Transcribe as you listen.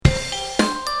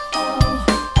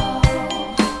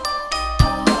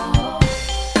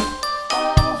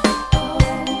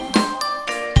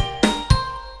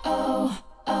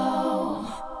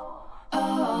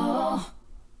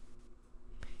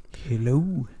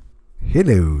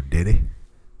Hello, Daddy.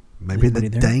 Maybe Anybody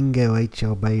the there? dango ate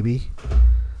your baby.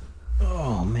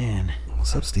 Oh man,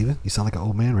 What's up, Steven? You sound like an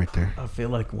old man right there. I feel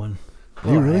like one.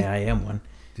 Do you really? I am one.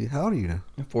 Dude, how old are you now?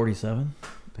 I'm 47.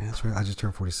 That's right. I just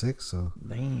turned 46, so.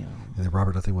 Damn. And then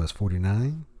Robert, I think, was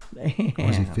 49? Damn. Or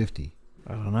was he 50?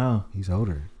 I don't know. He's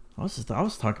older. I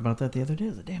was talking about that the other day. I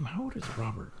was like, damn, how old is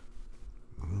Robert?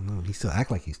 I don't know. He still act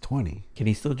like he's 20. Can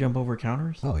he still jump over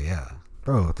counters? Oh, yeah.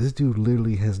 Bro, this dude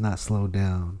literally has not slowed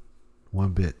down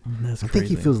one bit. That's I think he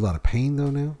crazy. feels a lot of pain, though,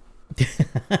 now.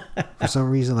 For some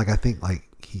reason, like, I think, like,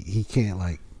 he can't,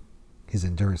 like, his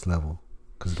endurance level.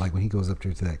 Because, like, when he goes up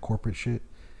there to that corporate shit,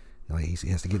 like, he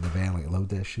has to get in the van, like, load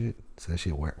that shit. So that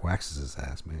shit waxes his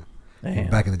ass, man. Damn.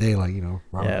 Back in the day, like, you know,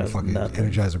 Robert Yeah, was fucking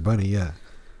nothing. Energizer Bunny, yeah.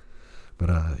 But,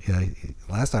 yeah,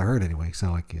 last I heard, anyway, it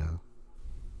sounded like, it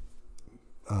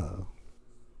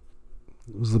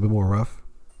was a little bit more rough.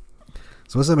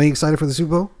 So what's up, man? You excited for the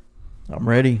Super Bowl? I'm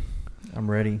ready.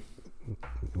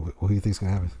 What do you think's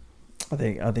going to happen?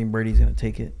 I think Brady's gonna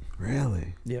take it.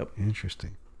 Really? Yep.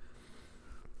 Interesting.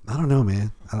 I don't know,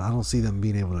 man. I don't see them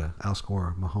being able to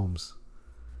outscore Mahomes.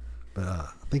 But I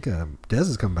think Dez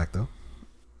is coming back, though.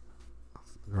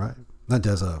 Right? Not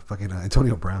Dez, fucking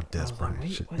Antonio Brown. I Dez was Bryant. like,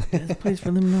 wait, Shit. what? Dez plays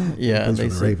for them now? Yeah, Plays for they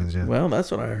the said- Ravens, yeah. Well,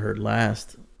 that's what I heard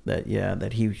last.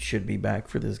 That he should be back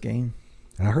for this game.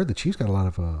 And I heard the Chiefs got a lot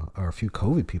of, or a few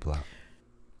COVID people out.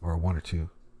 Or one or two.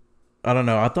 I don't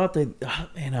know. I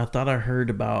thought I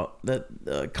heard about that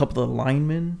a couple of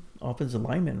linemen, offensive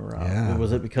linemen were out. Yeah.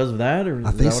 Was it because of that, or I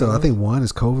think so. I think one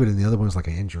is COVID and the other one's like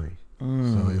an injury.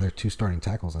 Mm. So their two starting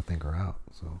tackles, I think, are out.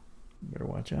 So Better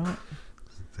watch out.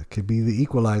 that could be the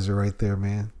equalizer right there,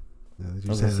 man. They I was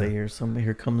just gonna had say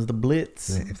here comes the blitz.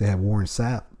 if they have Warren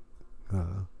Sapp,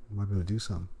 might be able to do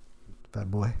something. Fat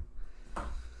boy.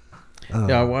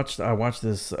 Yeah, I watched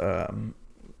this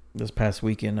this past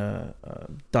weekend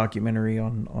documentary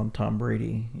on Tom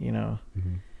Brady, you know,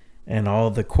 Mhm. and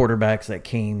all the quarterbacks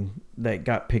that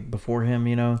got picked before him,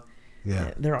 you know.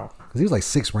 Yeah, They're all because he was like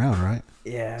 6th round, right?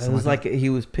 it Something was like like he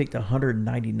was picked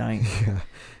 199th. Yeah,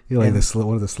 he like And-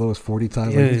 one of the slowest 40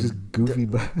 times. Like, he's Dude, just goofy,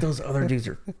 but Those other dudes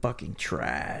are fucking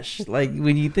trash. Like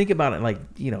when you think about it, like,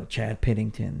 you know, Chad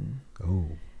Pennington, oh,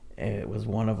 it was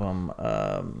one of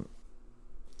them.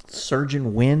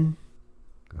 Surgeon Wynn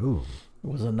oh,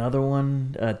 was another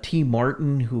one. T.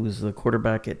 Martin, who was the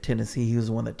quarterback at Tennessee, he was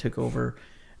the one that took over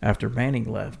after Manning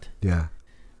left. yeah.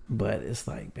 But it's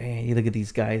like, man, you look at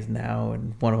these guys now,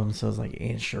 and one of them says like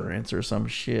insurance or some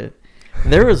shit.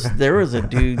 There was a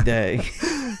dude that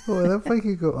Well, that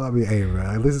fucking go. I mean, hey,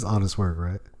 man, this is honest work,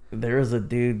 right? there was a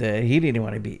dude that he didn't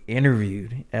want to be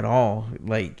interviewed at all.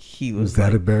 Like he Was was that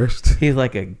like, embarrassed? he's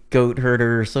like a goat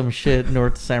herder or some shit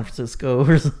north of San Francisco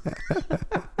or something.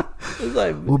 It's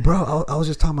like, Well, bro, I was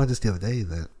just talking about this the other day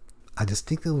that I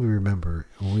distinctly remember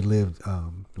when we lived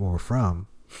where we're from.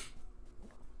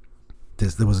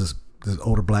 There was this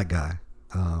older black guy,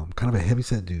 kind of a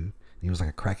heavyset dude. He was like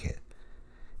a crackhead,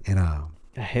 and a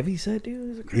heavy set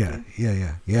dude is a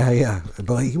yeah. But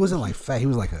like, he wasn't like fat. He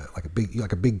was like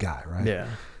a big guy, right? Yeah.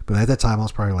 But at that time, I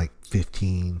was probably like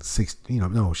 15,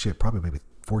 16, probably maybe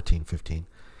 14, 15.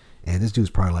 And this dude's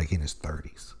probably like in his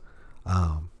 30s.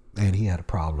 And he had a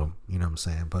problem, you know what I'm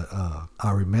saying? But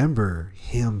I remember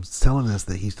him telling us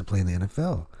that he used to play in the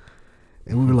NFL.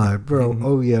 And we were like, bro,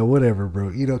 oh yeah, whatever, bro.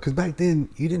 You know, because back then,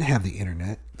 you didn't have the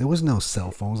internet. There was no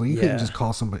cell phones. Like, you couldn't Yeah. just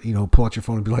call somebody, you know, pull out your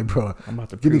phone and be like, bro, I'm about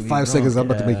to give me prove you 5 seconds. wrong.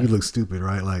 I'm about to make Yeah. you look stupid,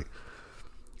 right? Like,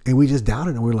 and we just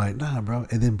doubted him. We were like, nah, bro.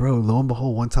 And then, bro, lo and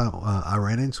behold, one time I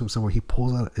ran into him somewhere. He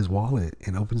pulls out his wallet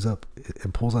and opens up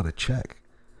and pulls out a check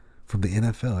from the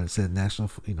NFL. It said National,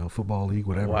 Football League,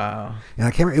 whatever. Wow. And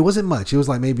I can't remember. It wasn't much. It was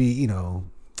like maybe, man,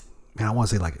 I want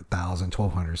to say like 1,000,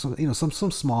 1,200, some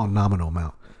small nominal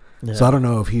amount. Yeah. So I don't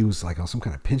know if he was like on some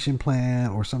kind of pension plan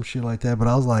or some shit like that. But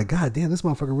I was like, God damn, this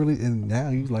motherfucker really. And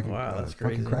now he's like Wow, a that's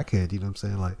fucking crazy. crackhead. You know what I'm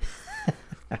saying? Like,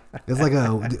 it's like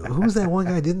who was that one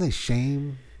guy? Didn't they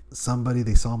shame somebody?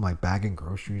 They saw him like bagging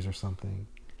groceries or something,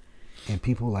 and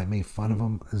people like made fun of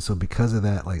him. And so because of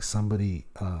that, like somebody,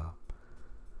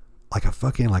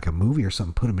 like a movie or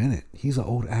something, put him in it. He's an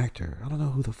old actor. I don't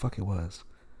know who the fuck it was.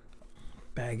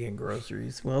 Bagging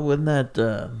groceries. Well, wasn't that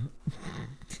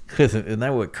isn't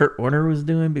that what Kurt Warner was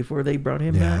doing before they brought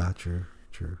him Yeah, back? true.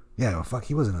 Yeah, well, fuck,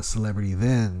 he wasn't a celebrity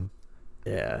then.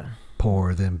 Yeah.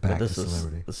 Poor, then But back to this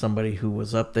celebrity. is somebody who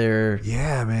was up there,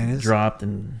 Yeah, man. dropped,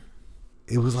 and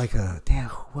It was like damn,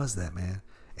 who was that, man?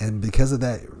 And because of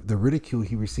that, the ridicule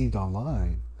he received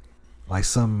online, like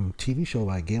some TV show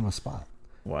like gave him a spot.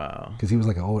 Wow. Because he was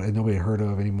like an old and nobody heard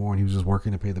of anymore, and he was just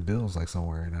working to pay the bills like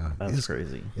somewhere. And That's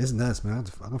crazy. It's nuts, man. I'm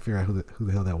gonna figure out who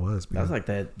the hell that was. That was like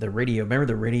the radio. Remember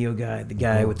the radio guy, the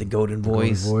guy with the golden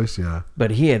voice. Golden voice, yeah.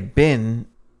 But he had been,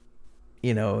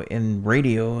 in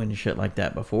radio and shit like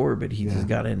that before. But he just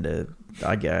got into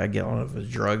I don't know if it was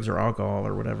drugs or alcohol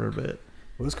or whatever. But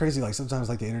it's crazy. Like sometimes,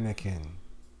 like the internet can,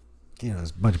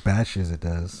 as much bad shit as it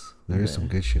does, there is some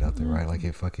good shit out there, right? Like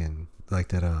it fucking like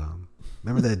that.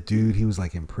 Remember that dude? He was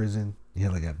like in prison. He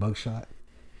had like that bugshot.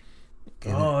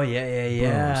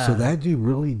 Yeah. So that dude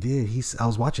really did. I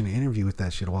was watching an interview with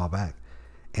that shit a while back,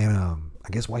 and I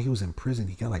guess while he was in prison,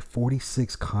 he got like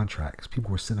 46 contracts.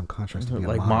 People were sending him contracts to be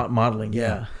like modeling.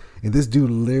 Yeah. And this dude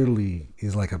literally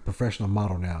is like a professional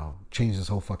model now. Changed his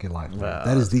whole fucking life. Wow,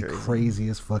 that is the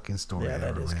craziest fucking story. Yeah,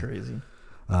 ever, that is man. crazy.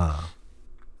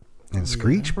 And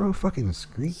Screech, bro, fucking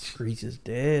Screech. Screech is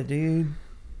dead, dude.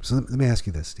 So let me ask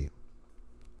you this, Steve.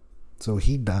 So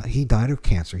he died of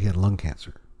cancer. He had lung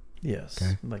cancer. Yes.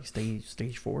 Okay. Like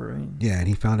stage 4, right? Yeah, and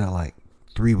he found out like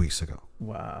 3 weeks ago.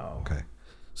 Wow. Okay.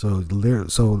 So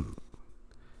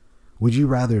would you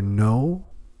rather know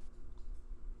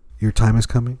your time is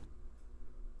coming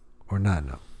or not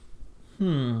know?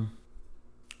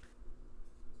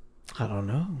 I don't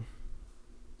know.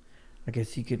 I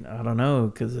guess you could, I don't know,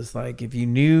 because it's like if you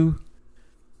knew,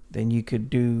 then you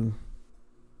could do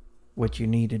what you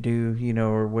need to do,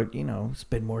 or what,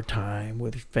 spend more time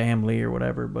with family or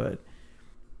whatever.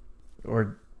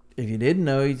 Or if you didn't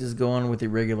know, you just go on with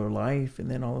your regular life and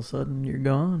then all of a sudden you're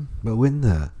gone. But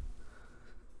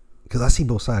because I see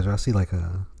both sides, right? I see like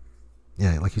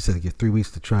like you said, you get 3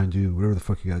 weeks to try and do whatever the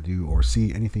fuck you gotta do or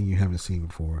see anything you haven't seen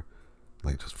before.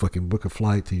 Like just fucking book a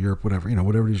flight to Europe, whatever,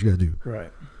 whatever it is you gotta do.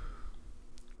 Right.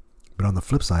 But on the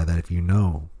flip side of that, if you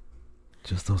know,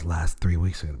 just those last 3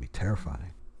 weeks are gonna be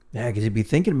terrifying. Yeah, because you'd be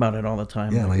thinking about it all the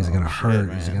time. Yeah, like is it gonna hurt?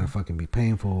 Is it gonna fucking be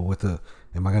painful?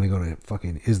 Am I gonna go to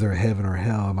fucking? Is there a heaven or a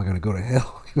hell? Am I gonna go to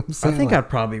hell? You know what I'm saying? I think I'd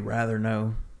probably rather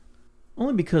know,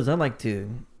 only because I like to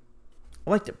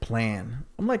plan.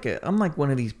 I'm like one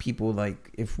of these people.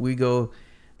 Like if we go,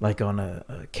 like on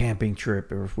a camping trip,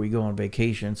 or if we go on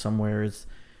vacation somewhere,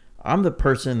 I'm the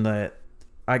person that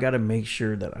I got to make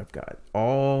sure that I've got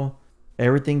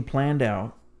everything planned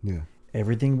out. Yeah.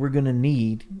 Everything we're going to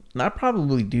need. And I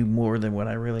probably do more than what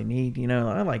I really need.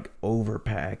 I like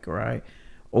overpack or I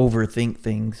overthink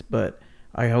things, but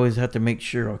I always have to make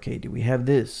sure, okay, do we have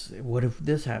this? What if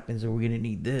this happens? Are we going to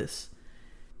need this?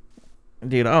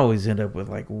 Dude, I always end up with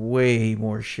like way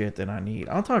more shit than I need.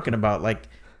 I'm talking about like,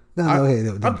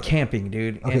 I'm camping,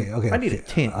 dude. Okay. I need a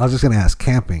tent. I was just going to ask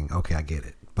camping. Okay, I get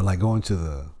it. But like going to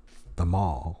the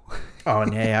mall. Oh,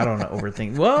 hey, I don't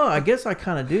overthink. Well, I guess I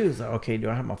kind of do. It's like, okay,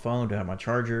 do I have my phone? Do I have my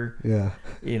charger? Yeah.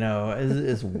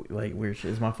 It's like weird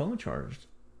shit. Is my phone charged?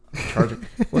 Charging.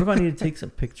 What if I need to take some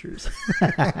pictures?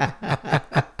 I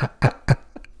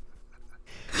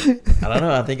don't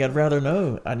know. I think I'd rather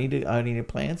know. I need to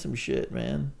plan some shit,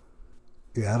 man.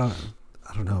 Yeah, I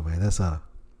don't know, man. That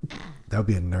would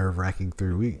be a nerve-wracking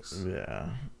 3 weeks. Yeah.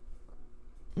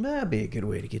 That'd be a good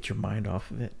way to get your mind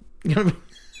off of it. You know what I mean?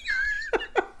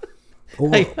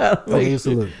 Okay,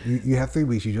 so look, you have 3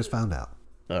 weeks. You just found out.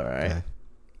 All right. Okay?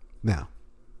 Now,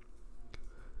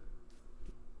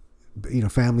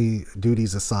 family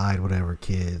duties aside, whatever,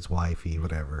 kids, wifey,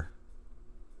 whatever.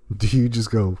 Do you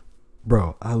just go,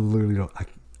 bro? I literally don't.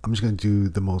 I'm just gonna do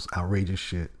the most outrageous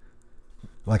shit.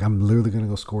 Like I'm literally gonna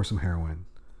go score some heroin.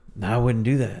 No, I wouldn't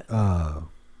do that.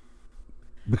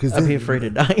 Because I'd be afraid to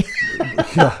die.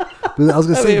 Yeah, but I was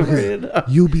gonna say because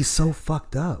you'll be so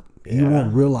fucked up. Yeah. You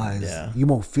won't realize. Yeah. You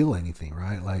won't feel anything,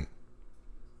 right? Like,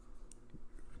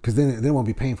 because then it won't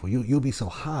be painful. You'll be so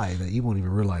high that you won't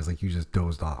even realize like you just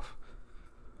dozed off.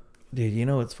 Dude, you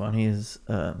know what's funny is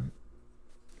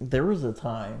there was a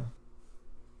time.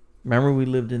 Remember we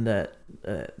lived in that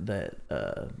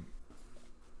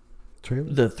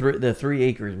trailer? The 3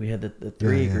 acres. We had the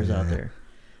 3 acres out there.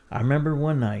 I remember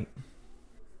one night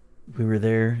we were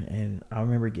there, and I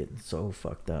remember getting so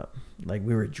fucked up. Like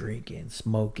we were drinking,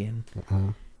 smoking,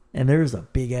 and there was a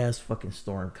big ass fucking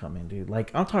storm coming, dude. Like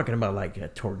I'm talking about like a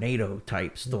tornado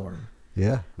type storm.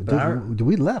 Yeah,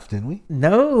 we left, didn't we?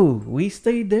 No, we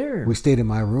stayed there. We stayed in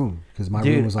my room because my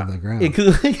room was on the ground. It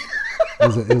was an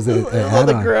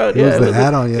add-on. It was the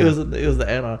add-on. Yeah, it was the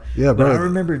add-on. Yeah, bro. But I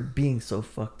remember being so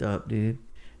fucked up, dude.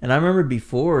 And I remember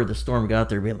before the storm got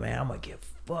there, being like, man, I'm gonna get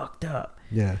fucked up.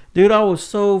 Yeah, dude, I was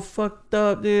so fucked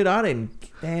up, dude.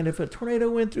 Man, if a tornado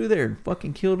went through there and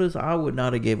fucking killed us, I would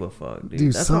not have gave a fuck, dude.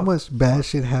 Dude, so much bad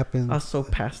shit happened. I was so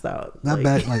passed out. Not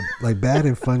bad, like bad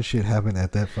and fun shit happened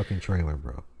at that fucking trailer,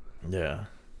 bro. Yeah.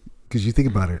 Because you think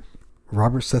about it,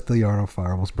 Robert set the yard on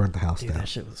fire, almost burnt the house Dude, down. that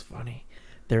shit was funny.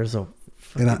 There's a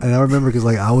And I remember because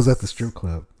like I was at the strip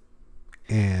club,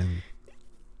 and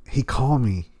he called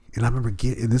me, and I remember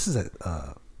and this is at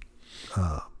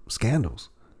Scandals,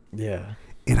 yeah.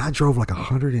 and I drove like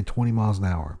 120 miles an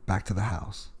hour back to the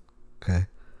house. Okay,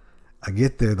 I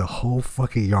get there, the whole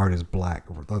fucking yard is black.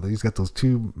 He's got those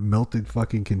 2 melted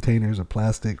fucking containers of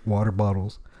plastic water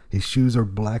bottles. His shoes are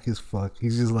black as fuck.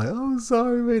 He's just like, oh,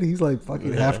 sorry, man. He's like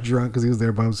fucking half drunk because he was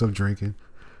there by himself drinking.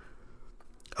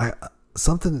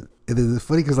 Something. It's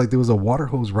funny because like there was a water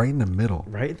hose right in the middle.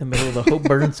 Right in the middle of the whole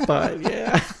burn spot.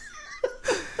 Yeah.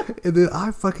 And then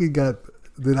I fucking got.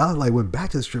 Then I like went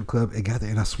back to the strip club and got there,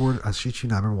 and I swear, I shit you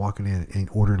not, I remember walking in and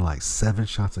ordering like 7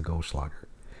 shots of Goldschlager,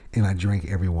 and I drank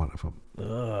every one of them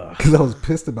because I was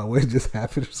pissed about what just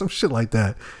happened or some shit like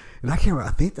that. And I can't remember.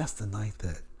 I think that's the night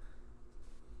that.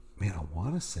 Man, I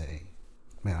want to say,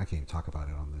 man, I can't even talk about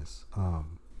it on this.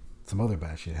 Some other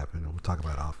bad shit happened. We'll talk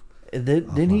about it off.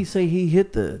 Didn't he say he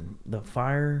hit the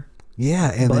fire?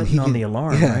 Yeah, and then button on the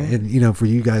alarm. Yeah, right? and you know, for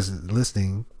you guys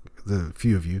listening, the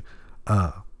few of you,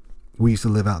 we used to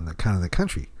live out in the kind of the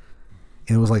country,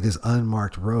 and it was like this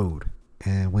unmarked road.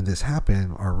 And when this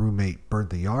happened, our roommate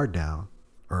burnt the yard down,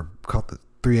 or caught the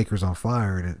 3 acres on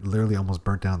fire, and it literally almost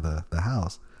burnt down the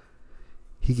house.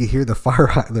 He could hear the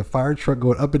fire truck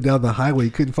going up and down the highway. He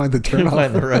couldn't find the turnoff. Couldn't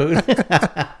find the road.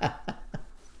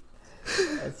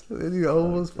 And he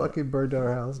almost fucking burned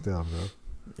our house down, bro.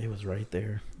 It was right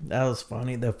there. That was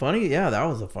funny. That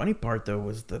was the funny part though,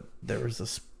 was there was a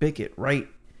spigot right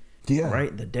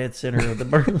in the dead center of the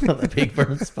burn of the big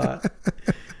burn spot.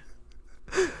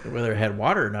 Whether it had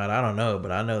water or not, I don't know,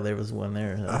 but I know there was one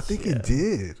there. I think it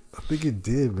did.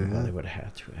 Man. Well, they would have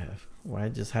had to have. Why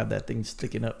just have that thing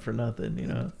sticking up for nothing, you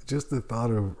know? Just the thought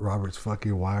of Robert's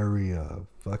fucking wiry,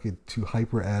 fucking 2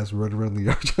 hyper ass running around the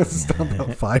yard trying to stop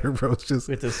that fire, bro. It's just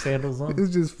with his sandals on.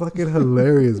 It's just fucking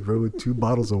hilarious, bro. With 2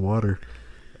 bottles of water.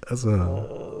 That's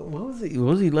what was he?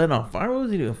 Was he letting on fire? What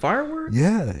was he doing? Fireworks?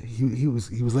 Yeah, he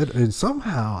was letting, and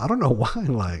somehow I don't know why.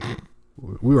 Like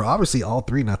we were obviously all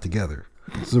 3 not together.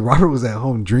 So Robert was at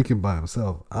home drinking by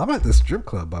himself. I'm at the strip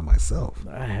club by myself.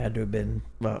 I had to have been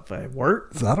at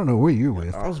work. So I don't know where you were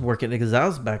with. I was working because I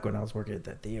was back when I was working at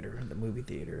that theater, the movie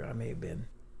theater. I may have been.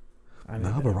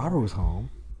 No, but Robert was home.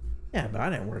 Yeah, but I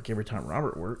didn't work every time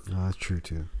Robert worked. No, that's true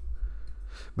too.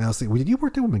 Man, I was thinking, did you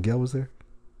work there when Miguel was there?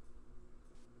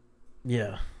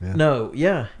 Yeah. No.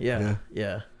 Yeah.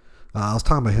 I was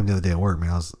talking about him the other day at work,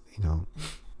 man.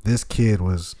 This kid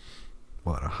was.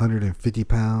 What, 150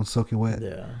 pounds soaking wet?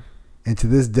 Yeah. And to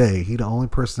this day, he the only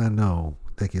person I know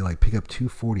that can like pick up 2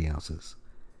 40 ounces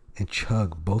and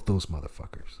chug both those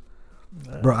motherfuckers.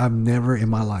 Bro, I've never in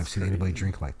my life seen anybody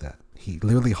drink like that. He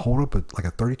literally hold up like a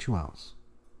 32 ounce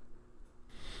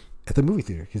at the movie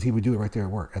theater because he would do it right there at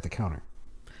work at the counter.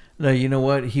 No, you know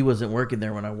what? He wasn't working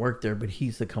there when I worked there, but he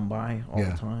used to come by all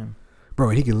the time. Bro,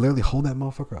 and he could literally hold that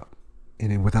motherfucker up and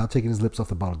then without taking his lips off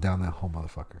the bottle, down that whole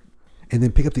motherfucker. And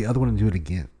then pick up the other one and do it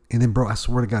again. And then, bro, I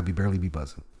swear to God, we barely be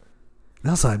buzzing. And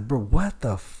I was like, bro, what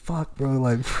the fuck, bro?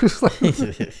 Like, you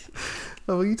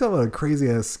talking about a crazy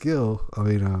ass skill. I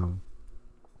mean,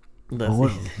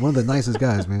 one of the nicest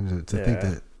guys, man, to think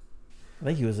that. I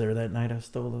think he was there that night I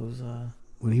stole those.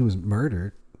 When he was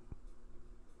murdered.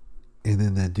 And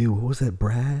then that dude, what was that,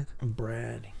 Brad?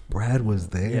 Brad was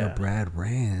there. Yeah. Brad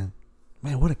ran.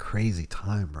 Man, what a crazy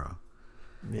time, bro.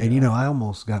 Yeah. And, I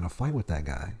almost got in a fight with that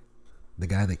guy. The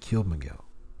guy that killed Miguel.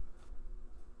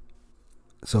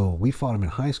 So we fought him in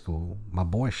high school. My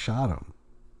boy shot him.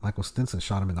 Michael Stinson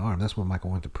shot him in the arm. That's when Michael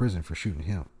went to prison for shooting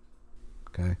him.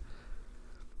 Okay.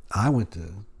 I went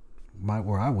to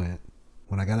where I went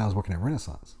when I got out. I was working at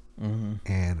Renaissance.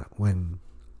 Mm-hmm. And when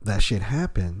that shit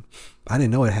happened, I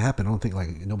didn't know it happened. I don't think like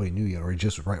nobody knew yet, or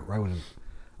just right when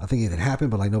I think it had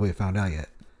happened, but like nobody found out yet.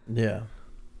 Yeah.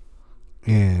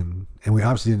 And we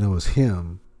obviously didn't know it was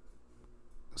him.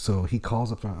 So he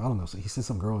calls up, I don't know, so he sent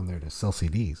some girl in there to sell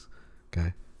CDs.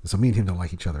 Okay. And so me and him don't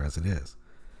like each other as it is.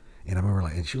 And I remember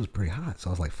and she was pretty hot. So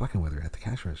I was like fucking with her at the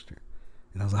cash register.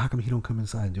 And I was like, how come he don't come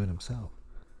inside and do it himself?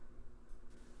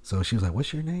 So she was like,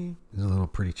 what's your name? This is a little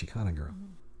pretty Chicana girl.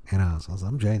 And I was like,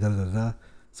 I'm Jay, da da da da.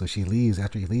 So she leaves.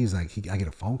 After he leaves, I get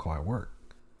a phone call at work.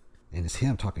 And it's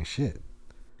him talking shit.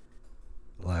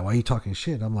 Like, why are you talking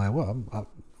shit? I'm like, well,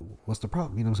 what's the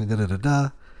problem? You know what I'm saying? Da da da da.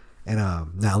 And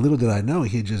now little did I know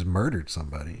he had just murdered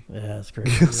somebody. Yeah, that's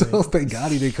crazy. So thank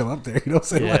God he didn't come up there. You know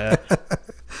what I'm saying? Yeah.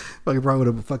 Fucking probably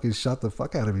would have fucking shot the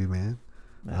fuck out of me, man.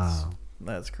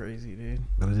 That's crazy, dude.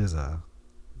 But it is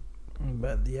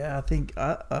But yeah, I think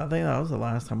that was the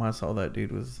last time I saw that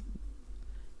dude was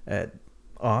at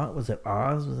was it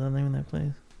Oz? Was that the name of that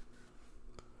place?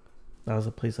 That was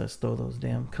a place that stole those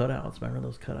damn cutouts. Remember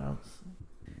those cutouts?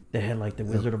 They had like the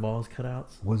Wizard of Oz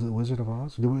cutouts. Was it Wizard of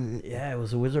Oz? Yeah, it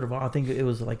was the Wizard of Oz. I think it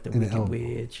was like the Wicked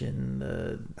Witch and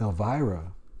the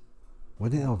Elvira.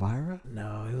 Wasn't it Elvira?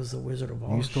 No, it was the Wizard of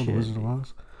Oz. You stole the Wizard of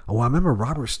Oz? Oh, well, I remember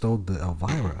Robert stole the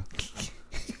Elvira.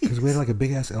 Because we had like a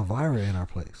big ass Elvira in our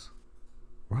place.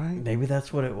 Right? Maybe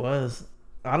that's what it was.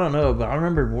 I don't know, but I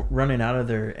remember running out of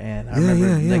there, and I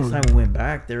remember next time we went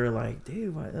back, they were like,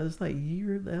 "Dude, that was like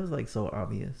that was like so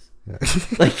obvious." Yeah.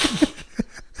 Like,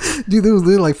 dude, there was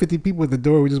literally like 50 people at the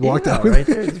door. We just walked out right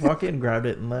there, just walked in, grabbed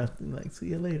it, and left. And like, see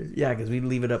you later. Yeah, because we'd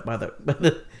leave it up by the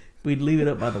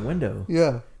window.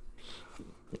 Yeah.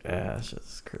 Yeah, it's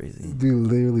just crazy. Dude,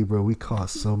 literally, bro, we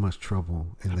caused so much trouble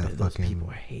in that fucking people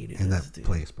hated in us, that dude.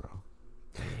 place, bro.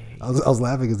 I was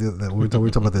laughing because we were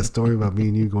talking about that story about me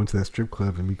and you going to that strip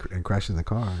club and crashing the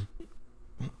car.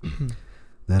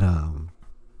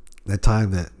 That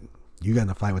time that you got in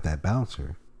a fight with that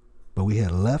bouncer, but we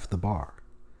had left the bar,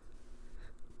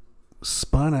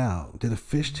 spun out, did a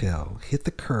fishtail, hit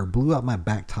the curb, blew out my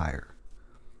back tire.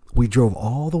 We drove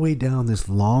all the way down this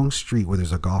long street where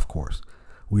there's a golf course.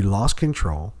 We lost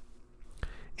control.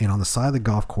 And on the side of the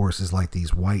golf course is like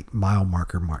these white mile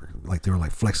marker, like they were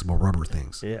like flexible rubber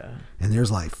things. Yeah. And there's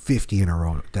like 50 in a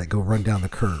row that go run down the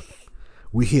curb.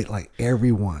 We hit like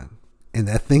every one. And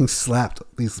that thing slapped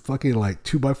these fucking like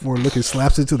 2x4 looking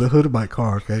slaps into the hood of my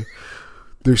car, okay?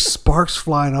 There's sparks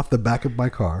flying off the back of my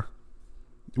car.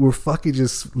 We're fucking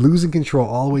just losing control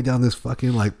all the way down this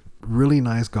fucking like really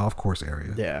nice golf course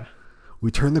area. Yeah.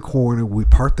 We turn the corner, we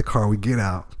park the car, we get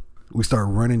out, we start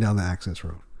running down the access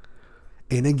road.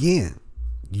 And again,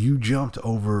 you jumped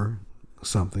over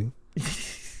something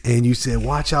and you said,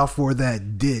 watch out for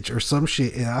that ditch or some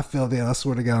shit. And I fell down. I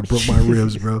swear to God, I broke my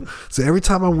ribs, bro. So every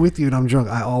time I'm with you and I'm drunk,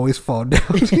 I always fall down.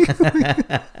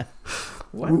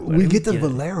 We get to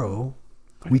Valero.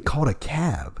 We called a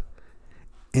cab.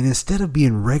 And instead of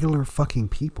being regular fucking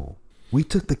people, we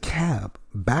took the cab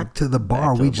back to the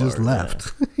bar we just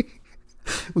left. Yeah.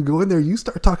 We go in there, you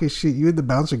start talking shit, you and the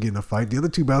bouncer get in a fight. The other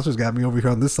two bouncers got me over here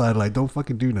on this side, like, don't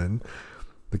fucking do nothing.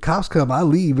 The cops come, I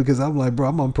leave because I'm like, bro,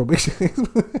 I'm on probation.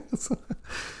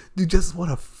 Dude, just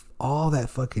what all that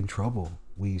fucking trouble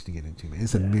we used to get into, man.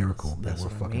 It's a miracle that we're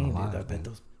fucking alive.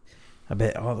 Dude. I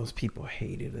bet all those people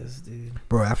hated us, dude.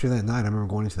 Bro, after that night, I remember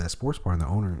going into that sports bar and the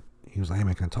owner, he was like, hey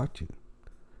man, can I talk to you?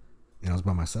 And I was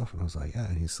by myself and I was like, yeah.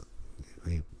 And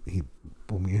he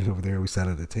pulled me in over there. We sat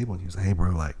at the table and he was like, hey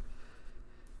bro, like,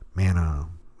 man,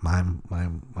 my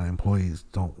employees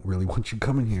don't really want you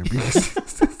coming here because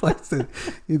it's like I said,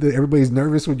 everybody's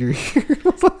nervous when you're here.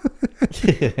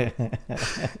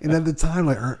 And at the time,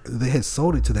 like they had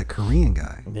sold it to that Korean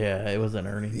guy. Yeah, it was an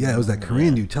Ernie. Yeah, it was that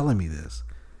Korean dude telling me this,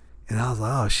 and I was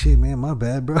like, oh shit, man, my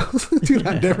bad, bro. Dude,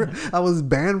 I was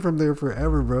banned from there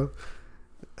forever, bro.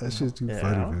 That shit's too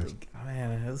funny, man.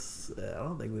 I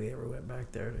don't think we ever went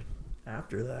back there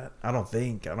after that. I don't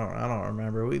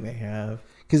remember. We may have.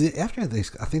 Because after I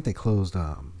think they closed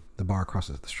the bar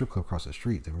the strip club across the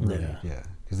street. They were really,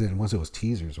 Because then once it was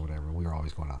Teasers or whatever, we were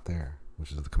always going out there,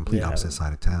 which is the complete opposite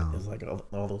side of town. It was like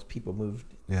all those people moved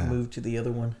to the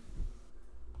other one.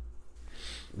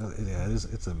 Yeah,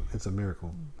 it's a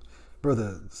miracle,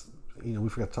 bro. We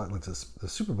forgot to talk like the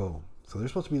Super Bowl. So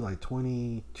there's supposed to be like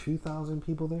 22,000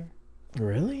 people there.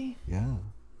 Really? Yeah.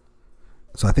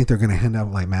 So I think they're gonna hand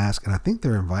out like masks, and I think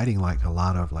they're inviting like a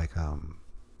lot of like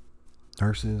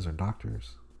nurses or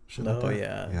doctors.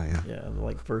 Yeah,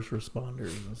 like first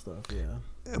responders and stuff. Yeah,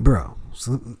 bro.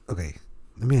 So okay,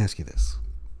 let me ask you this.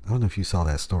 I don't know if you saw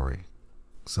that story.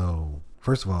 So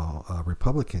first of all, a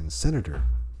Republican senator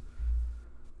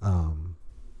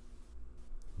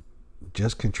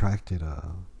just contracted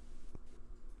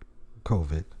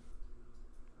COVID.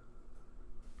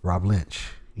 Rob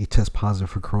Lynch, he tests positive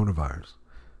for coronavirus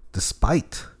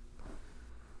despite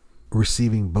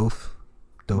receiving both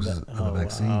doses of the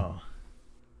vaccine. Wow.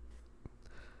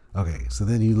 Okay, so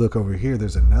then you look over here,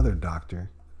 there's a doctor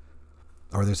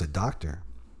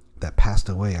that passed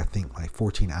away, I think like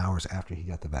 14 hours after he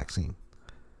got the vaccine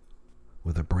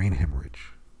with a brain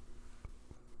hemorrhage.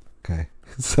 Okay,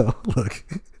 so look.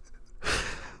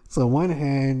 So on one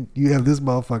hand, you have this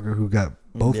motherfucker who got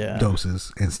both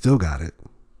doses and still got it.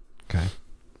 Okay.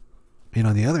 And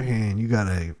on the other hand, you got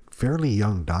a fairly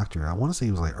young doctor. I want to say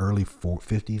he was like early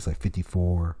 50s, like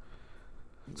 54.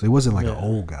 So he wasn't like an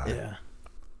old guy. Yeah.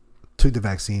 Took the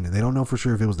vaccine, and they don't know for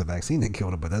sure if it was the vaccine that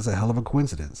killed him, but that's a hell of a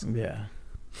coincidence. Yeah.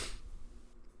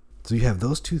 So you have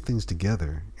those two things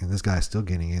together, and this guy's still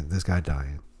getting it, this guy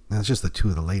dying. And that's just the two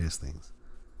of the latest things.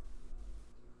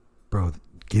 Bro,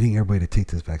 getting everybody to take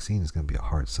this vaccine is going to be a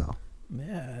hard sell.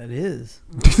 Yeah, it is.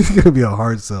 It's gonna be a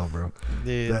hard sell, bro.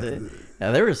 Dude,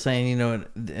 now they were saying,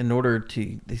 in order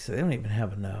to, they said they don't even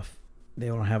have enough. They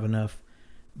don't have enough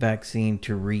vaccine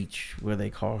to reach what they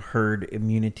call herd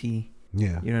immunity.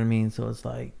 Yeah. You know what I mean? So it's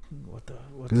like, what the?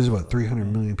 There's about 300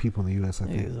 million people in the U.S. I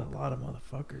think. There's a lot of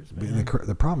motherfuckers, But man.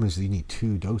 the problem is you need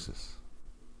 2 doses.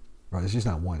 Right? It's just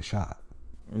not one shot.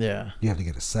 Yeah. You have to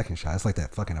get a second shot. It's like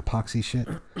that fucking epoxy shit.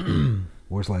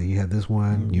 Where it's like you have this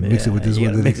one, you mix it with this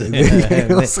one, mix it. you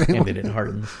know what I'm saying? And then it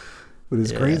hardens. But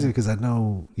it's crazy because I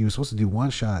know you were supposed to do one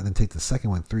shot and then take the second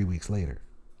one 3 weeks later.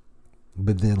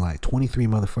 But then like 23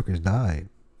 motherfuckers died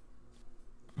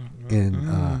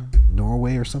in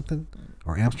Norway or something,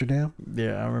 or Amsterdam.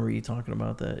 Yeah, I remember you talking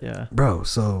about that. Yeah. Bro,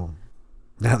 so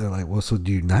now they're like, well, so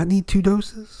do you not need 2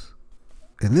 doses?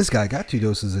 And this guy got 2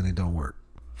 doses and it don't work.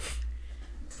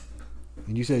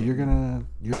 And you said you're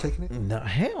taking it? No,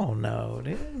 hell no,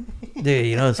 dude. Dude,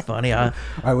 it's funny. All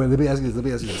right, wait, let me ask you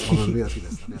this. Hold on, let me ask you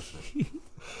this.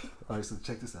 All right, so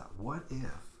check this out.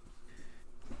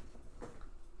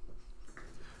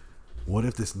 What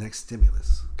if this next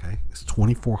stimulus, okay, is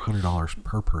 $2,400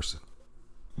 per person?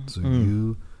 So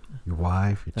you, your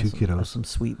wife, your 2 kiddos. That's some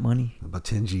sweet money. About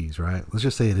 10 G's, right? Let's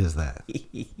just say it is that.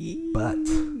 But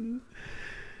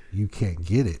you can't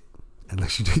get it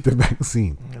unless you take the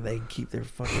vaccine. They can keep their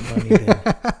fucking money there.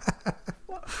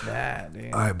 Fuck that,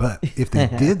 dude. All right, but if they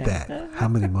did that, how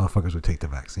many motherfuckers would take the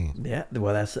vaccine? Yeah,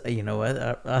 well, that's, you know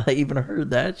what? I even heard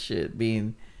that shit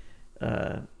being...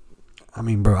 I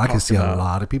mean, bro, I can see about, a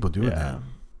lot of people doing that.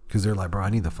 Because they're like, bro, I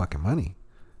need the fucking money.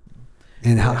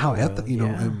 And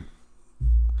and,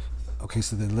 okay,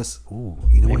 so then let's... Ooh,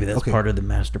 you know maybe what? that's part of the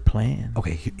master plan.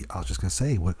 Okay, I was just going to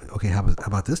say, how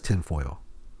about this tinfoil?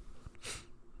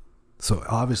 So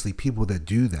obviously people that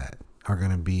do that are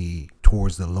going to be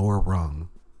towards the lower rung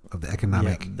of the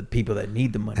economic... the people that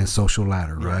need the money. And social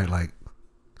ladder, right? Like,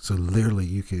 so literally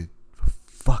you could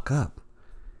fuck up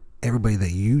everybody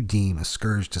that you deem a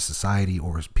scourge to society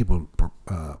or as people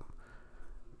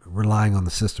relying on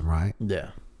the system, right? Yeah.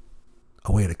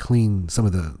 A way to clean some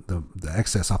of the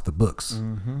excess off the books.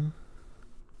 Mm-hmm.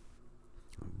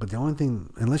 But the only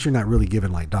thing, unless you're not really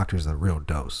giving like doctors a real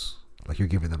dose, like you're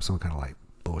giving them some kind of like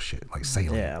bullshit, like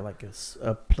saline. Yeah, like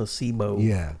a placebo.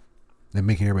 Yeah. They're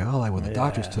making everybody, the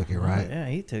doctors took it, right? Yeah,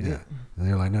 he took it. And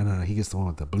they're like, no, he gets the one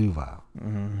with the blue vial.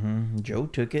 Mm-hmm. Joe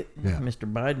took it. Yeah.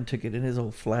 Mr. Biden took it in his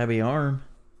old flabby arm.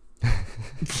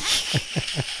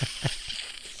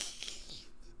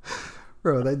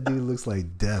 Bro, that dude looks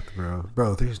like death, bro.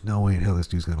 Bro, there's no way in hell this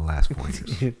dude's gonna last 4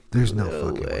 years. There's no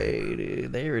fucking way,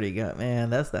 dude. They already got, man.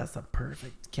 That's a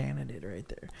perfect candidate right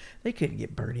there. They couldn't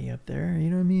get Bernie up there. You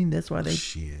know what I mean? That's why they.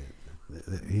 Shit,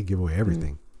 he'd give away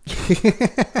everything.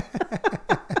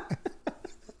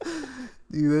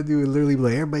 Dude, that dude would literally be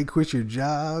like, everybody quit your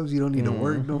jobs. You don't need to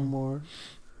work no more.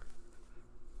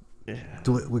 Yeah.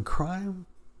 With crime,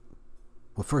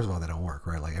 well, first of all, that don't work,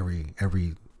 right? Like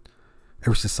every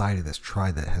society that's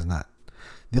tried that has not.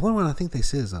 The only one I think they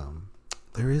said is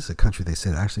there is a country they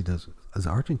said actually does. Is it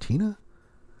Argentina?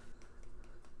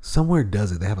 Somewhere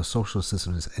does it. They have a social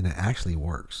system and it actually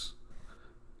works,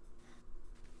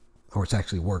 or it's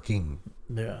actually working.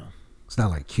 Yeah. It's not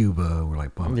like Cuba where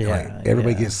like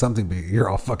everybody gets something, but you're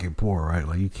all fucking poor, right?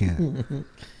 Like you can't.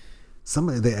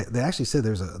 They actually said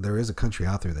there is a country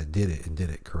out there that did it and did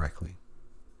it correctly,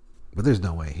 but there's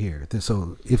no way here.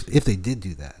 So if they did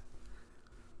do that,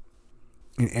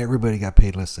 and everybody got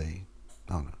paid, let's say,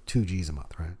 I don't know, 2 G's a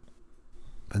month, right?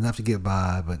 Enough to get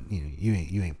by, but you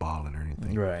ain't balling or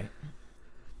anything, right?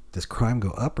 Does crime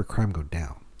go up or crime go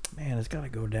down? Man, it's got to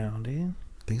go down, dude.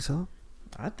 Think so?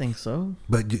 I think so.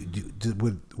 But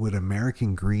would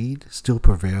American greed still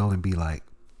prevail and be like,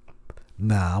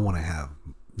 nah, I want to have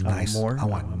nice, I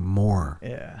want more.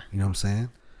 Yeah. You know what I'm saying?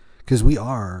 Because we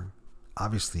are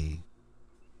obviously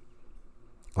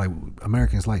like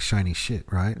Americans like shiny shit,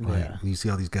 right? Like you see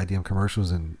all these goddamn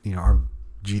commercials, and our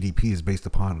GDP is based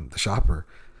upon the shopper.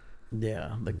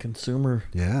 Yeah, the consumer.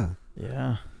 Yeah.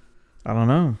 Yeah. I don't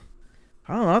know.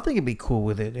 I think it'd be cool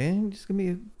with it, man. Just give me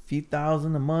a few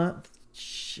thousand a month.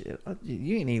 Shit,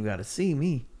 you ain't even got to see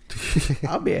me.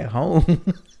 I'll be at home.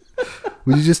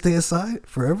 Would you just stay inside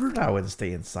forever? I wouldn't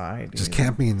stay inside. Just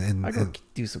camping I go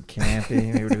do some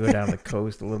camping. Maybe go down the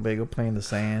coast a little bit. Go play in the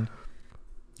sand.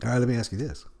 All right, let me ask you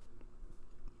this.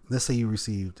 Let's say you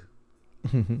received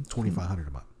 $2,500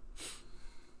 a month.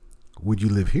 Would you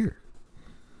live here?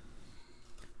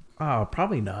 Oh,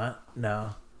 probably not.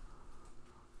 No.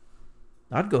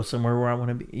 I'd go somewhere where I want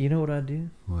to be. You know what I'd do?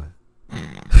 What?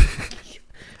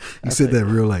 You said that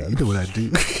real like, you know what I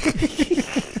do?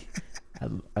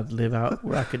 I'd live out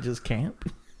where I could just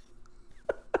camp.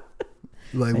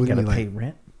 Like, I what do gotta you pay like?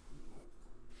 rent.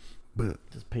 But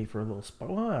Just pay for a little spot.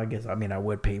 Well, I guess I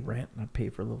would pay rent. I'd pay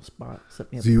for a little spot.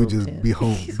 Set me up so you a would little just tent. be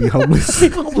homeless. Be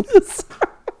homeless.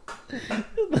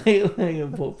 Like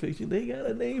in Pulp Fiction, they got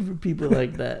a name for people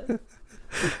like that.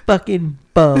 Fucking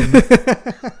bum.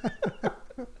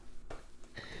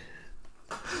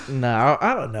 No,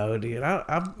 I don't know, dude.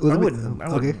 I wouldn't. I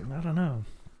don't know.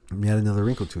 You add another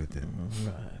wrinkle to it then.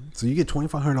 Right. So you get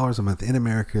 $2,500 a month in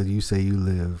America. You say you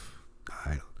live,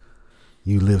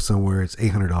 you live somewhere. It's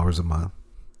 $800 a month,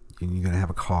 and you're gonna have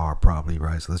a car probably,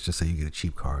 right? So let's just say you get a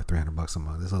cheap car, $300 a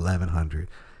month. That's $1,100. You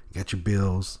got your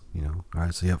bills, all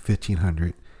right. So you have $1,500.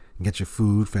 You get your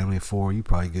food, family of 4. You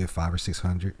probably get $500 or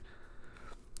 $600.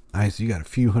 All right, so you got a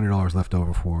few $100s left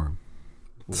over for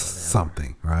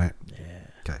something, right? Yeah.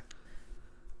 Okay.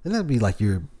 And that'd be like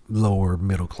your lower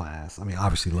middle class. I mean,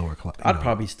 obviously lower class. I'd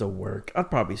probably still work. I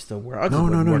just No,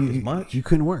 wouldn't work as much. You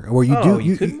couldn't work. Or you Oh, do.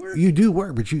 you couldn't work? You do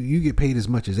work, but you get paid as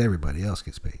much as everybody else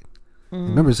gets paid.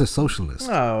 Remember, it's a socialist.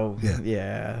 Oh, Yeah.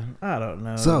 yeah. I don't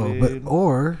know. So, dude. but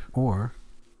or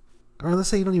let's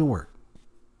say you don't even work.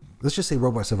 Let's just say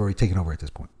robots have already taken over at this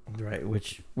point. Right,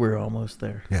 which we're almost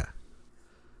there. Yeah.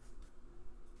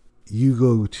 You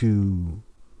go to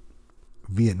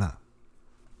Vietnam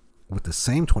with the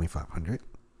same $2,500.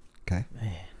 Okay.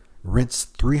 Man. Rents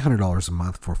 $300 a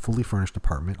month for a fully furnished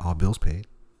apartment, all bills paid.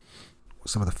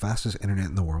 Some of the fastest internet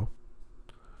in the world.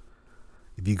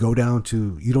 If you go down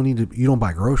to, you don't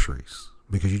buy groceries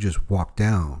because you just walk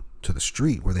down to the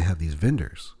street where they have these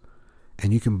vendors,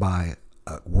 and you can buy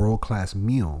a world-class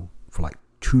meal for like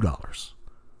 $2.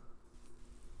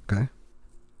 Okay.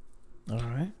 All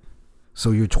right.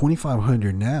 So your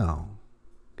 $2,500 now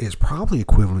is probably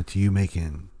equivalent to you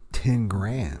making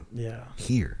 $10,000 Yeah.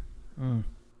 here.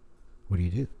 What do you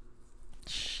do?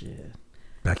 Shit.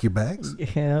 Pack your bags?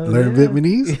 Hell Learn yeah.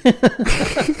 Vietnamese?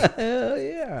 Hell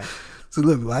yeah. So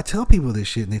look, I tell people this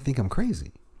shit and they think I'm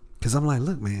crazy. Because I'm like,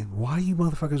 look, man, why do you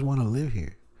motherfuckers want to live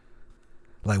here?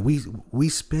 Like, we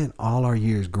spent all our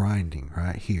years grinding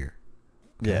right here.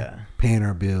 Okay? Yeah. Paying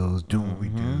our bills, doing what we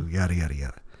do, yada, yada,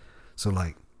 yada. So,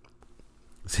 like,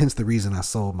 hence the reason I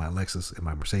sold my Lexus and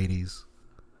my Mercedes.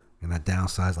 And I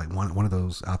downsized. Like, one of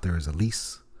those out there is a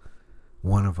lease.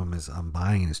 One of them is I'm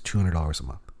buying is $200 a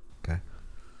month. Okay.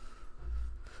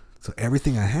 So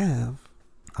everything I have,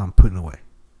 I'm putting away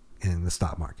in the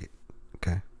stock market.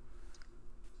 Okay.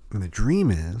 And the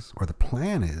dream is, or the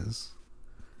plan is,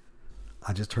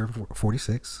 I just turned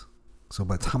 46. So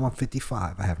by the time I'm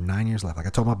 55, I have 9 years left. Like I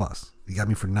told my boss, you got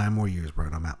me for 9 more years, bro,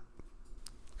 and I'm out.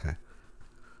 Okay.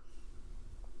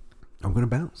 I'm going to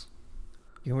bounce.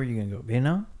 Where you gonna go?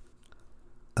 Vietnam?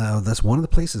 That's one of the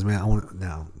places, man. I want to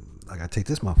now. I gotta take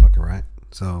this motherfucker, right?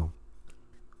 So,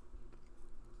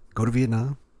 go to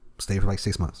Vietnam, stay for like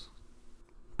 6 months.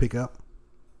 Pick up,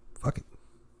 fuck it.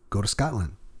 Go to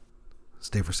Scotland,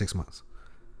 stay for 6 months.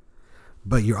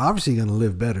 But you're obviously gonna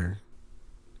live better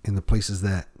in the places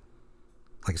that,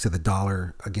 like I said, the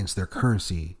dollar against their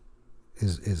currency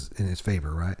is in its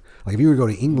favor, right? Like if you were to go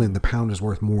to England, the pound is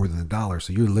worth more than the dollar,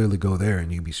 so you literally go there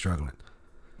and you'd be struggling.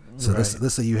 So Right.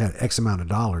 let's say you had X amount of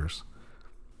dollars.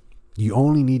 You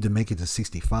only need to make it to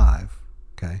 65.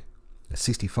 Okay. At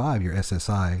 65, your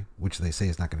SSI, which they say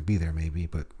is not going to be there maybe,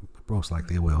 but most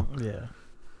likely it will. Yeah.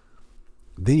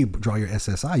 Then you draw your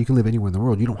SSI. You can live anywhere in the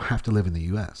world. You don't have to live in the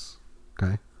U.S.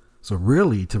 Okay. So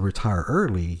really, to retire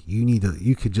early,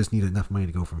 you could just need enough money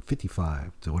to go from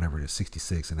 55 to whatever it is,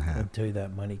 66 and a half. Until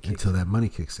that money kicks Until that money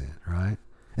kicks in, right?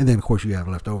 And then, of course, you have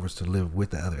leftovers to live with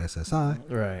the other SSI.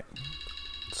 Right.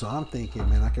 So I'm thinking,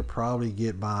 man, I could probably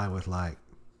get by with like,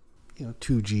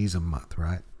 2 G's a month,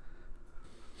 right?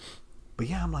 But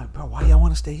yeah, I'm like, bro, why y'all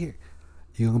want to stay here?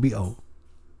 You're going to be old.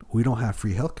 We don't have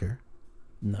free healthcare.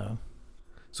 No.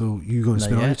 So you're going to Not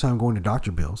spend all your yet. time going to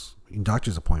doctor bills,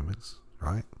 doctor's appointments,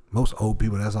 right? Most old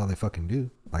people, that's all they fucking do.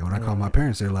 Like when I call my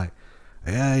parents, they're like,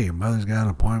 hey, your mother's got an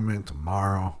appointment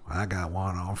tomorrow. I got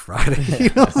one on Friday. You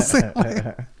know what I'm saying?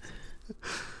 Like,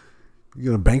 you're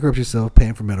going to bankrupt yourself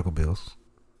paying for medical bills.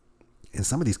 And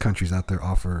some of these countries out there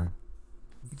offer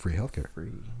free healthcare.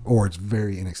 Free. Or it's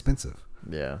very inexpensive.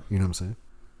 Yeah. You know what I'm saying?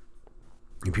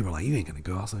 And people are like, you ain't going to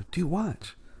go. I was like, dude,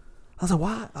 watch. I was like,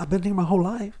 why? I've been here my whole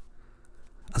life.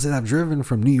 I said, I've driven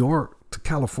from New York to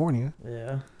California.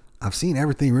 Yeah. I've seen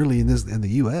everything really in the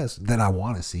U.S. that I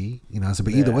want to see. I said,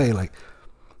 but either Yeah. way, like,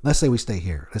 let's say we stay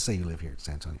here. Let's say you live here in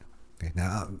San Antonio. Okay.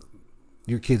 Now,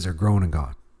 your kids are grown and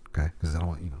gone. Okay. Because I don't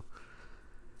want,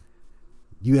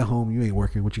 you at home, you ain't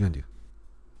working. What you going to do?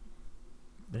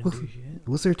 Didn't do shit.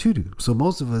 What's there to do? So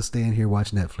most of us staying here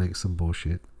watch Netflix, some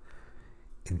bullshit.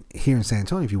 And here in San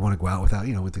Antonio, if you want to go out without,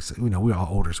 with this, we're all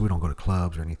older, so we don't go to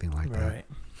clubs or anything like that.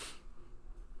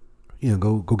 Right.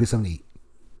 Go get something to eat.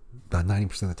 About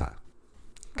 90% of the time.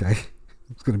 Okay,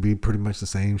 it's gonna be pretty much the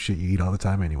same shit you eat all the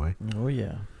time anyway. Oh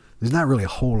yeah. There's not really a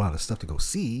whole lot of stuff to go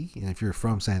see. And if you're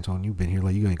from San Antonio, you've been here,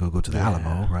 like, you ain't gonna go to the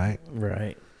Alamo, right?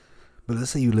 Right. But let's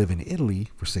say you live in Italy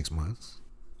for 6 months.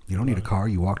 You don't need a car.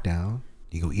 You walk down.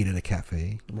 You go eat at a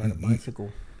cafe. Ride a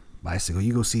bicycle.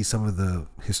 You go see some of the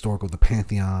the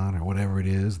Pantheon or whatever it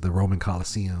is, the Roman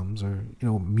Colosseums, or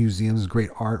museums, great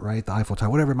art, right? The Eiffel Tower,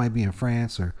 whatever it might be in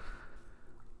France, or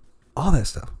all that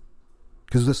stuff.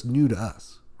 Because that's new to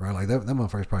us, right? Like that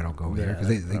motherfuckers probably don't go over there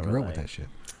because they grew up with that shit.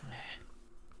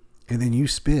 And then you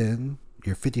spend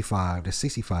your 55 to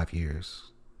 65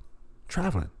 years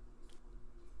traveling,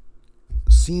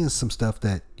 seeing some stuff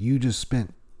that you just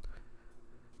spent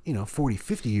 40,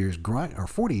 50 years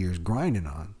 40 years grinding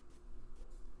on.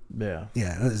 Yeah.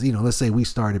 Yeah. Let's say we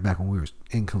started back when we were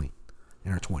clean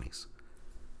in our 20s,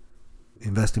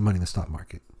 investing money in the stock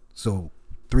market. So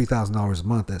 $3,000 a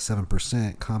month at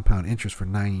 7% compound interest for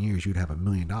 9 years, you'd have $1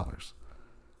 million.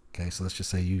 Okay. So let's just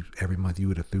say every month you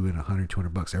would have threw in $100,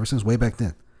 $200 ever since way back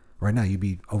then. Right now you'd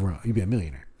be a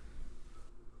millionaire.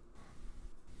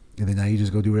 And then now you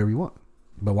just go do whatever you want.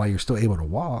 But while you're still able to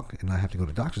walk and not have to go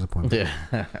to doctor's appointment,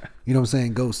 Yeah. you know what I'm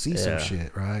saying? Go see some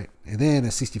shit, right? And then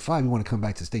at 65, you want to come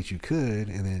back to the States, you could,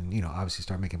 and then obviously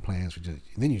start making plans for and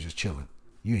then you're just chilling.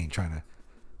 You ain't trying to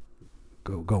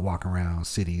go walk around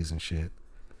cities and shit.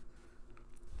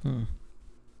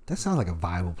 That sounds like a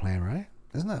viable plan, right?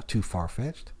 That's not too far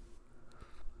fetched.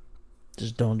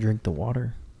 Just don't drink the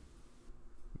water.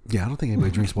 Yeah, I don't think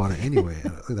anybody drinks water anyway.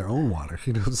 Their own water,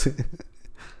 you know what I'm saying?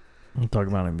 I'm talking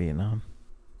about in Vietnam.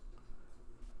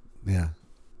 Yeah,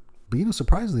 but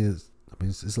surprisingly,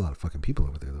 it's a lot of fucking people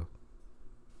over there though.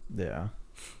 Yeah.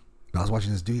 I was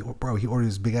watching this dude, bro. He ordered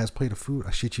this big ass plate of food. I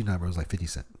shit you not, bro. It was like 50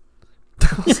 cents.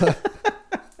 I was like,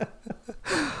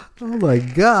 oh my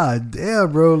god,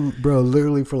 damn, bro.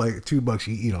 Literally for like $2,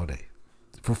 you eat all day.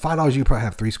 For $5, you probably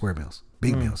have 3 square meals,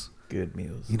 big meals, good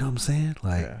meals. You know what I'm saying?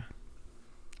 Like, Yeah.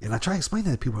 And I try to explain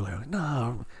that to people. Are like,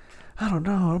 no, I don't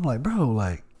know. I'm like, bro,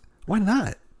 like, why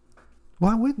not?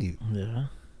 Why wouldn't you? Yeah.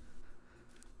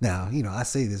 Now, I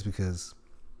say this because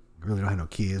we really don't have no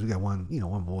kids. We got one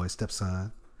boy,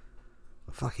 stepson.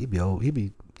 But fuck, he'd be old. He'd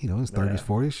be, in his 30s,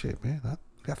 40s. Shit, man. I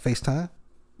got FaceTime.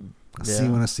 I see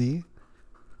you when I see you.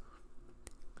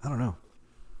 I don't know.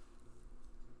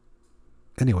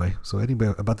 Anyway, so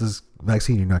anybody about this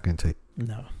vaccine you're not going to take?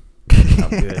 No. I'm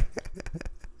good.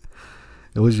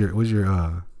 Was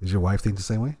your wife think the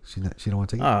same way? She don't want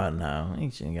to take it? Oh no,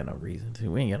 she ain't got no reason to.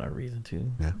 We ain't got no reason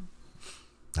to. Yeah.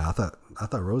 Now, I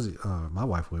thought Rosie, my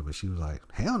wife would, but she was like,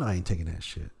 hell no, I ain't taking that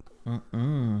shit.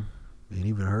 And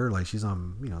even her, like, she's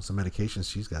on some medications.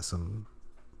 She's got some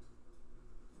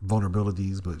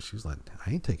vulnerabilities, but she's like,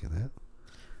 I ain't taking that.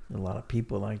 A lot of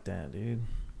people like that, dude.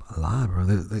 A lot, bro.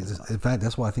 In fact,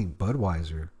 that's why I think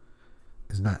Budweiser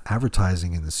is not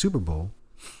advertising in the Super Bowl.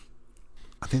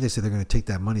 I think they said they're going to take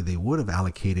that money they would have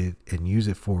allocated and use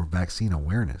it for vaccine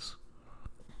awareness.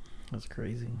 That's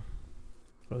crazy.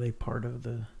 Are they part of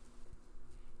the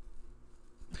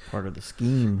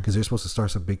scheme? Because they're supposed to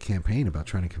start some big campaign about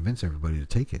trying to convince everybody to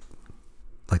take it,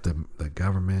 like the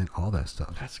government, all that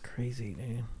stuff. That's crazy,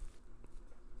 dude.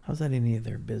 How's that any of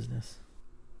their business?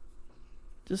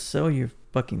 Just sell your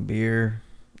fucking beer.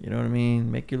 You know what I mean?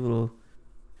 Make your little...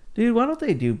 Dude, why don't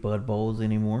they do Bud Bowls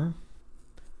anymore?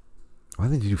 Why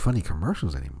don't they do funny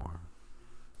commercials anymore?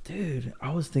 Dude,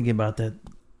 I was thinking about that.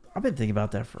 I've been thinking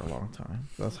about that for a long time.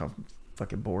 That's how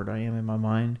fucking bored I am in my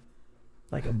mind.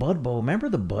 Like a Bud Bowl. Remember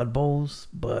the Bud Bowls?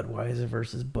 Budweiser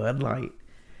versus Bud Light.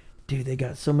 Dude, they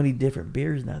got so many different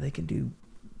beers now. They can do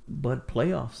Bud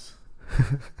playoffs.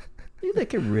 Dude, they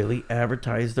could really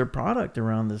advertise their product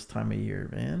around this time of year,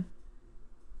 man.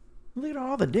 Look at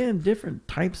all the damn different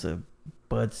types of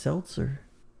Bud Seltzer.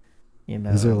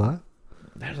 Is there a lot?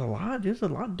 There's a lot. There's a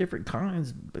lot of different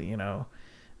kinds, of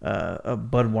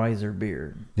Budweiser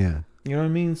beer. Yeah. You know what I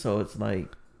mean? So it's like,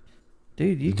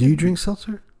 dude, do you drink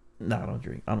seltzer? No, I don't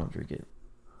drink. I don't drink it.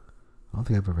 I don't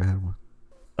think I've ever had one.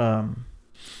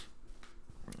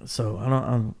 So I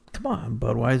don't. Come on,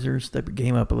 Budweiser, step your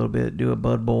game up a little bit. Do a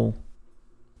Bud Bowl,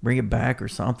 bring it back or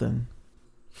something.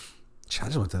 I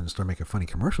just want them to start making funny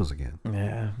commercials again.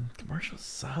 Yeah, commercials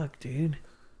suck, dude.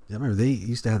 Yeah, I remember they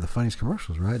used to have the funniest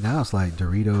commercials, right? Now it's like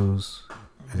Doritos.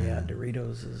 Yeah,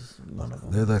 Doritos is one of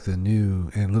them. They're like the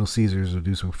new, and Little Caesars will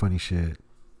do some funny shit.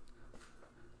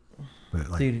 But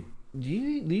like, dude, do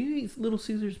you eat Little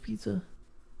Caesars pizza?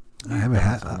 I haven't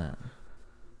had that.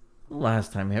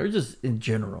 Last time, or just in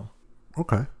general.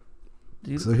 Okay.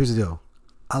 Dude. So here's the deal.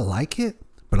 I like it,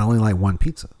 but I only like one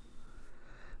pizza.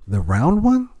 The round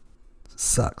one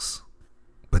sucks.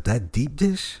 But that deep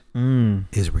dish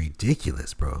is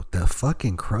ridiculous, bro. The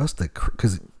fucking crust,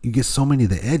 because you get so many of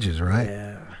the edges, right?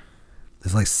 Yeah.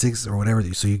 There's like 6 or whatever,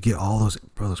 so you get all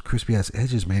those crispy ass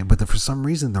edges, man. But for some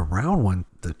reason, the round one,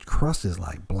 the crust is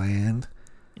like bland.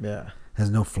 Yeah. Has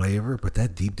no flavor. But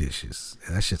that deep dish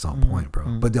that shit's on point,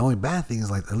 bro. But the only bad thing is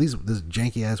like at least this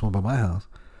janky ass one by my house.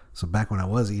 So back when I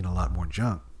was eating a lot more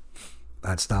junk,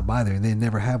 I'd stop by there and they'd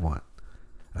never have one.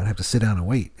 I'd have to sit down and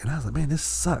wait, and I was like, man, this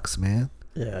sucks, man.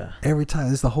 Yeah. Every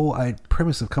time, it's the whole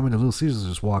premise of coming to Little Caesars,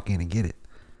 just walk in and get it.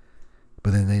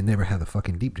 But then they never have the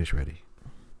fucking deep dish ready.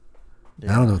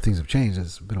 Yeah. I don't know if things have changed.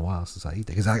 It's been a while since I eat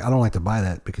that, because I don't like to buy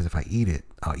that, because if I eat it,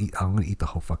 I'm gonna eat the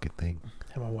whole fucking thing.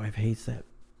 My wife hates that.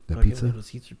 The pizza? Little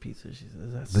Caesar pizza. She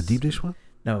says that's the deep dish one?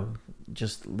 No,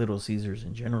 just Little Caesars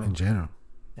in general.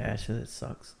 Yeah, she said it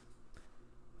sucks.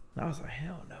 And I was like,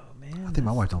 hell no, man. I think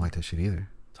my wife don't like that shit either.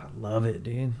 I love it,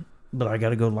 dude. But I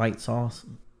gotta go light sauce.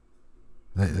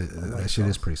 That shit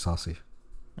is pretty saucy.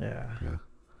 Yeah.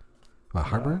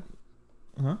 Heartburn?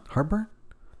 Huh? Heartburn?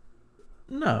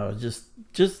 No, just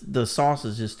the sauce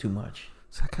is just too much.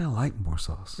 So I kind of like more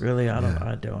sauce. Really, I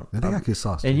don't. I think I could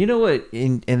sauce. And you know what?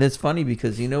 And it's funny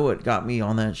because you know what got me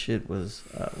on that shit was,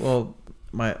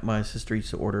 my sister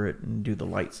used to order it and do the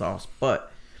light sauce.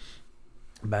 But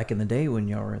back in the day when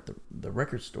y'all were at the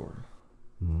record store,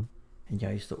 and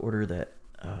y'all used to order that,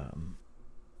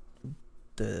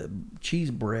 the cheese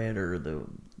bread or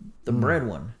the bread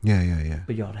one. Yeah.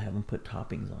 But y'all have them put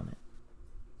toppings on it.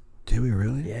 Did we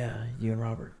really? Yeah, you and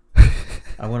Robert.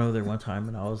 I went over there one time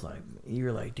and I was like, you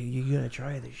were like, dude, you gotta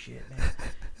try this shit,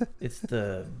 man. It's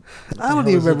the I don't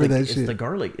even remember that shit. It's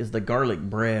the garlic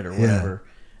bread or whatever.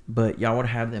 But y'all would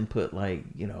have them put like,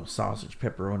 sausage,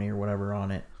 pepperoni or whatever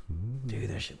on it. Dude,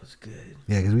 that shit was good.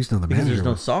 Yeah, because we used to know the manager. Because there's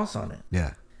no sauce on it.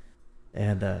 Yeah.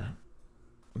 And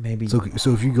maybe.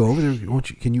 So if you go over there,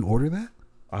 can you order that?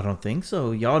 I don't think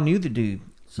so. Y'all knew the dude,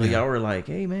 so y'all were like,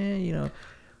 "Hey, man,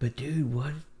 But dude,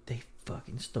 what they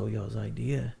fucking stole y'all's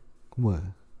idea? What?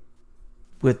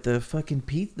 With the fucking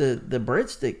pizza, the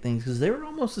breadstick things, because they were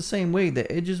almost the same way. The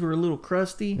edges were a little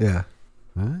crusty. Yeah.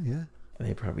 Yeah. And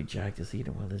they probably jacked us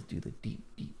eating. Well, let's do the deep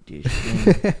dish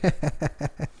thing.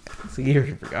 So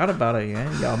you forgot about it,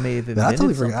 yeah? Y'all may have invented I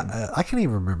totally something. forgot. I can't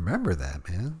even remember that,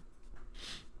 man.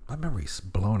 My memory's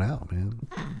blown out, man.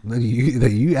 That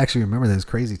you actually remember that is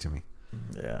crazy to me.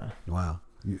 Yeah. Wow.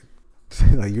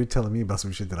 You're telling me about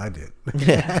some shit that I did.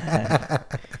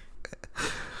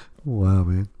 Wow,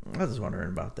 man. I was just wondering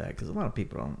about that because a lot of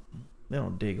people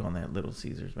don't dig on that Little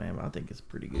Caesars, man. But I think it's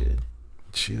pretty good.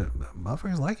 Shit,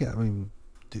 motherfuckers like it. I mean,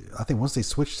 dude, I think once they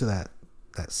switched to that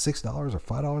 $6 or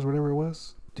 $5, whatever it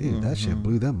was, dude, that shit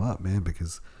blew them up, man.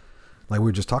 Because like we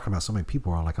were just talking about, so many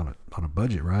people are on a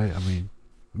budget, right? I mean,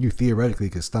 you theoretically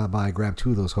could stop by and grab 2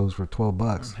 of those hoes for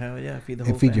 $12. Hell yeah,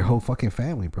 feed your whole fucking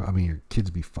family, bro. I mean, your kids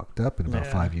be fucked up in about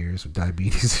 5 years with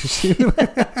diabetes and shit.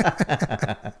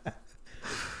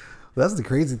 That's the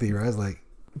crazy thing, right? It's like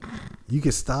you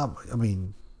could stop. I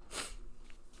mean,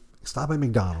 stop at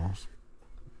McDonald's,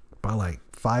 buy like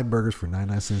 5 burgers for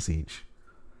 99 cents each.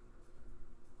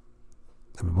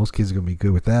 I mean, most kids are gonna be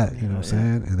good with that. You know what I'm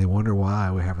saying? And they wonder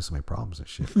why we're having so many problems and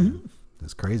shit.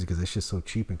 It's crazy because it's just so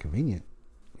cheap and convenient.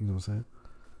 You know what I'm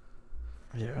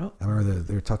saying? Yeah. I remember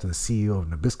they were talking to the CEO of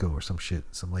Nabisco or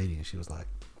some lady, and she was like,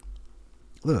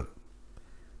 "Look,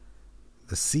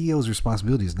 the CEO's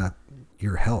responsibility is not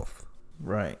your health.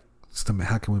 Right. It's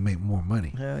how can we make more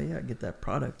money? Hell yeah, get that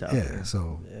product out there.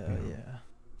 So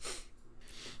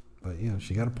But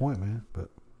she got a point, man. But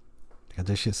got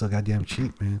that shit so goddamn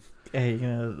cheap, man. Hey,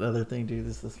 the other thing, dude,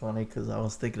 this is funny because I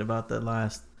was thinking about the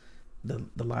last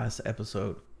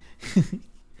episode.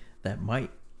 That mic,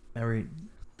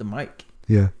 the mic.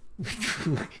 Yeah.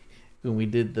 When we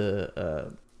did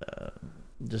the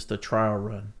just a trial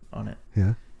run on it.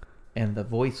 Yeah. And the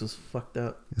voice was fucked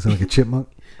up. Is it like a chipmunk?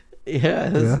 Yeah,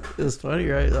 it was funny,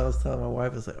 right? I was telling my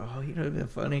wife, I was like, "Oh, it'd been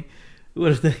funny.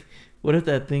 What if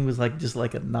that thing was like just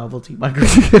like a novelty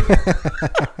microphone?"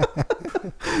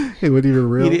 It wasn't even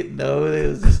real. He didn't know it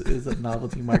was a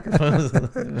novelty microphone.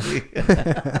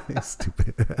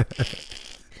 Stupid.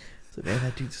 So damn,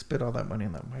 that dude spent all that money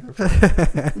on that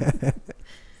microphone.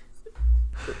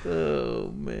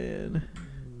 Oh man.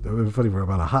 That would be funny for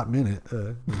about a hot minute.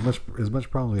 As much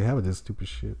problem we have with this stupid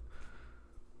shit.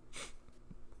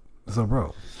 So,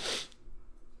 bro,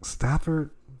 Stafford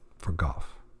for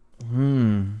Goff.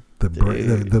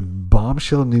 The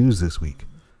bombshell news this week.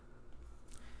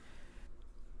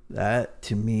 That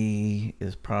to me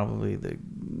is probably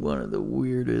one of the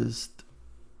weirdest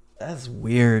That's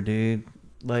weird, dude.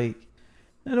 Like,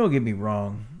 now don't get me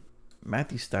wrong.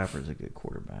 Matthew Stafford's a good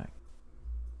quarterback.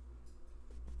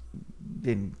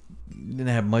 Didn't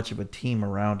have much of a team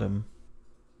around him.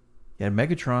 He had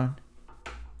Megatron.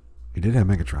 He did have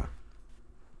Megatron.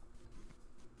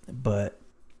 But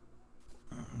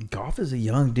Goff is a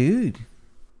young dude.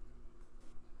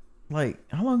 Like,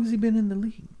 how long has he been in the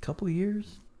league? A couple of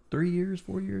years? 3 years?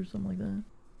 4 years? Something like that?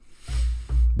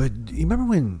 But you remember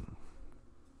when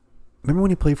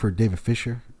he played for David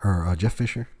Fisher or Jeff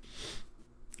Fisher?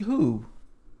 Who?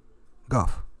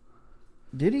 Goff.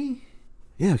 Did he?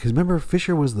 Yeah, because remember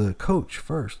Fisher was the coach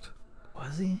first.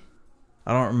 Was he?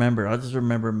 I don't remember. I just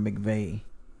remember McVay.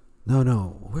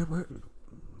 No. Where?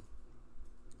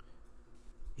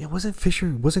 Yeah,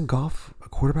 wasn't Goff a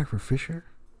quarterback for Fisher?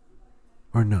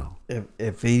 Or no?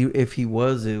 If he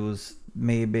was, it was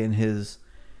may have been his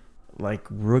like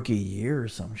rookie year or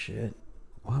some shit.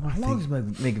 Why am I How long has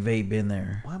McVay been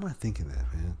there? Why am I thinking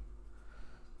that, man?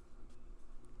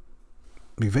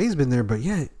 McVay's been there, but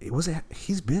yeah,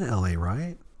 he's been LA,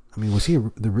 right? I mean, was he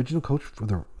the original coach for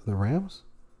the Rams?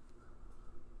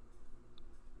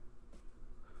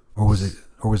 Or was it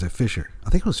Fisher? I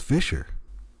think it was Fisher.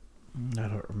 I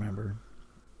don't remember.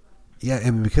 Yeah,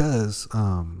 and because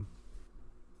oh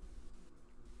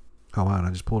wow, I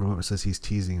just pulled him up. It says he's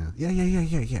teasing.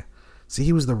 Yeah. See,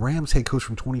 he was the Rams head coach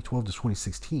from 2012 to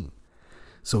 2016.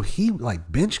 So he like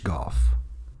bench Goff.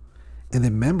 And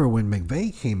then remember when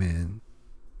McVay came in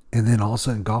and then all of a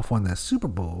sudden Goff won that Super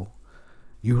Bowl,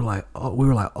 we were like,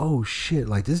 oh shit,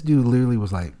 like this dude literally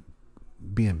was like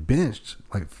being benched.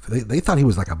 Like they thought he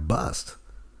was like a bust.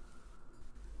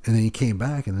 And then he came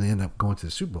back and then ended up going to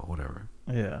the Super Bowl, whatever.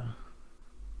 Yeah.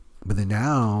 But then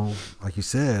now, like you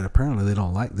said, apparently they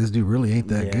don't like this dude. Really ain't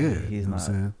that good. He's not.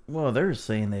 Well, they're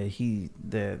saying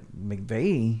that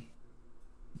McVay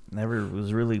never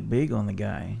was really big on the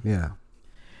guy. Yeah.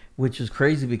 Which is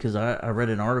crazy because I read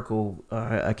an article.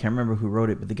 I can't remember who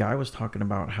wrote it, but the guy was talking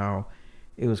about how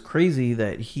it was crazy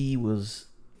that he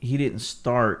didn't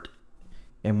start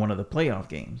in one of the playoff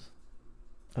games.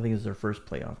 I think it was their first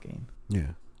playoff game.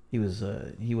 Yeah. He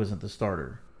wasn't the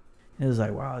starter. It was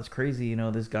like, wow, it's crazy. You know,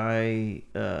 this guy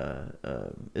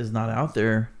is not out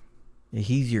there.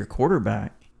 He's your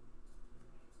quarterback.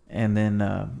 And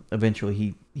then eventually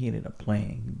he ended up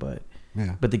playing. But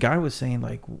the guy was saying,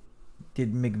 like,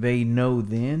 did McVay know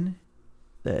then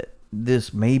that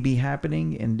this may be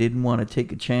happening and didn't want to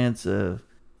take a chance of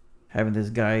having this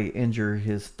guy injure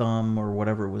his thumb or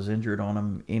whatever was injured on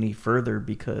him any further,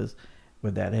 because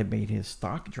would that have made his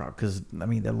stock drop? Because, I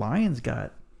mean, the Lions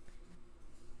got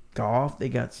Goff, they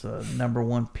got some number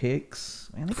one picks.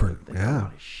 Man, they got a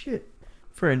lot of shit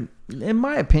for, in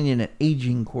my opinion, an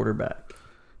aging quarterback.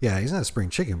 Yeah, he's not a spring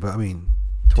chicken, but I mean,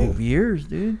 12 years,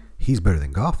 dude. He's better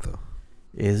than Goff, though.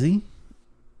 Is he?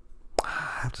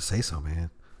 I have to say so, man.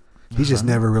 He just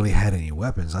never really had any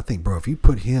weapons. I think, bro, if you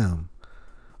put him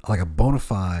like a bona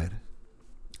fide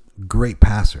great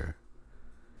passer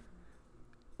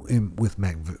with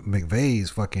McVay's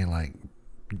fucking like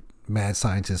mad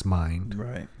scientist mind,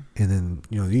 right? And then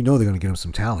you know they're gonna get him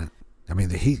some talent. I mean,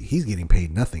 he's getting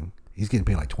paid nothing. He's getting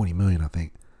paid like $20 million, I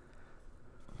think.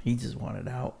 He just wanted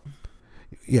out.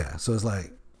 Yeah, so it's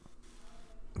like,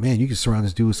 man, you can surround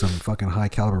this dude with some fucking high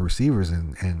caliber receivers,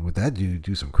 and with that dude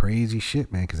do some crazy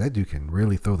shit, man, because that dude can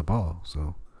really throw the ball.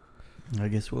 So I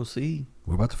guess we'll see.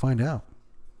 We're about to find out.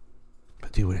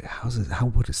 But dude, how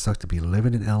would it suck to be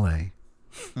living in LA?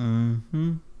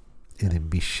 Mm-hmm. And then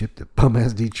be shipped to bum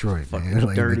ass Detroit, fucking man.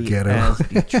 Like dirty the ghetto. ass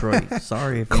Detroit.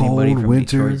 Sorry if cold anybody from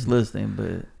winter. Detroit's listening,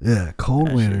 but yeah,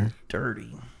 cold winter.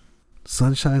 Dirty.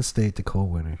 Sunshine State to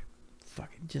cold winter.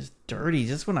 Fucking just dirty.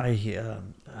 Just when I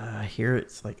hear it,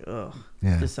 it's like, ugh.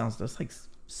 Yeah. This sounds just like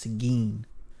Seguin.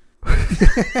 I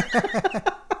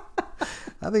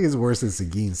think it's worse than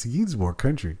Seguin. Seguin's more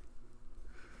country.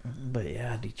 But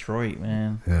yeah, Detroit,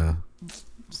 man. Yeah.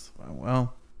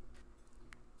 Well,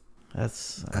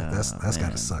 that's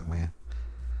gotta suck, man.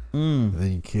 Mm.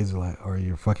 Then your kids are like, or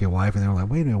your fucking wife, and they're like,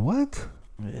 wait a minute, what?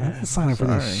 Yeah, I'm not signing for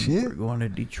this shit. We're going to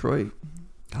Detroit.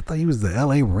 I thought he was the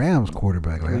LA Rams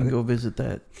quarterback. Like, we can go visit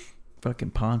that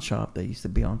fucking pawn shop that used to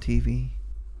be on TV.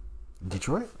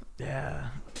 Detroit? Yeah.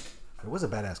 There was a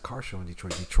badass car show in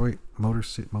Detroit. Detroit Motor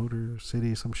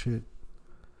City, some shit.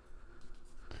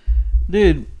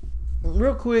 Dude,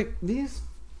 real quick, do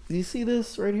you see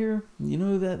this right here? You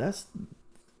know that's...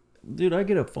 Dude, I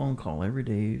get a phone call every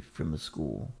day from the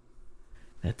school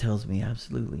that tells me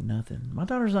absolutely nothing. My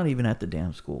daughter's not even at the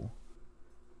damn school.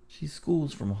 She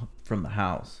schools from the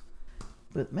house.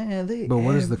 But man, But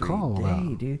what is the call every about?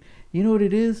 day, dude. You know what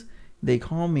it is? They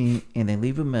call me and they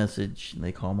leave a message. And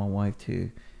they call my wife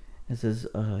too. It says,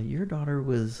 your daughter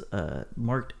was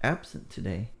marked absent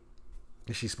today.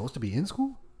 Is she supposed to be in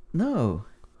school? No,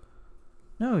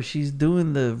 she's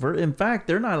doing in fact,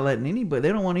 they're not letting anybody. They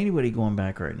don't want anybody going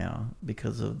back right now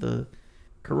because of the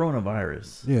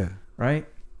coronavirus. Yeah. Right.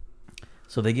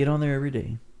 So they get on there every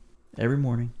day, every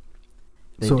morning.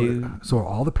 They so, do. So are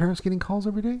all the parents getting calls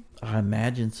every day? I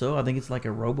imagine so. I think it's like a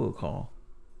robocall.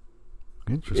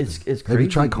 Interesting. It's crazy. Have you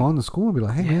tried calling the school and be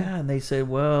like, hey, man? Yeah, and they say,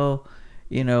 well,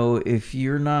 if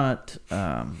you're not,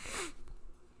 and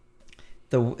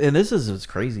this is what's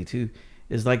crazy too,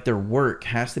 is like their work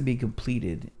has to be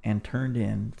completed and turned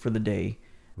in for the day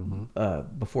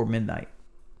before midnight.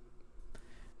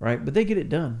 Right? But they get it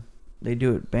done. They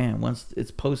do it, bam. Once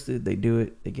it's posted, they do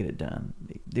it, they get it done.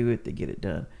 They do it, they get it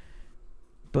done.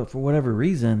 But for whatever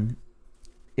reason,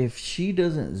 if she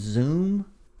doesn't Zoom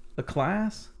a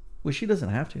class, which she doesn't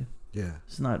have to. Yeah.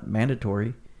 It's not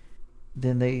mandatory.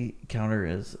 Then they count her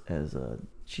as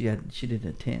she didn't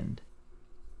attend.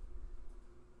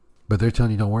 But they're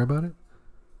telling you don't worry about it?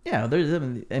 Yeah,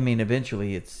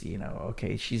 eventually it's,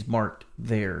 okay, she's marked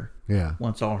there. Yeah.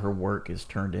 Once all her work is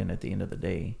turned in at the end of the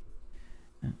day,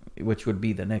 which would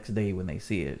be the next day when they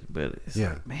see it. But it's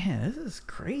like, man, this is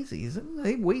crazy.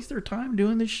 They waste their time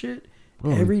doing this shit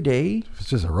every day. If it's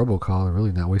just a robocall, they're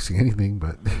really not wasting anything,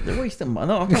 but they're wasting money.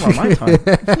 No, I'm talking about my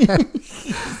time.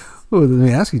 Well, let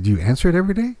me ask you, do you answer it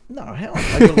every day? No, hell,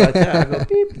 I go like that. I go,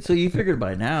 beep. So you figured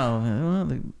by now, well,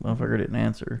 the motherfucker didn't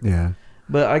answer. Yeah.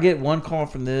 But I get one call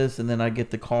from this, and then I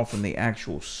get the call from the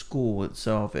actual school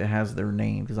itself. It has their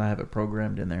name because I have it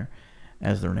programmed in there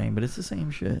as their name, but it's the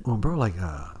same shit. Well, bro, like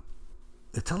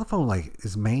the telephone, like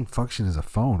its main function is a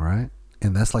phone, right?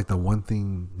 And that's like the one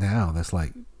thing now that's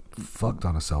like fucked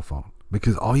on a cell phone,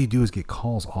 because all you do is get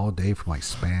calls all day from like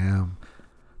spam,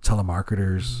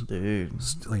 telemarketers. Dude,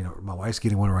 my wife's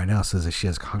getting one right now. Says that she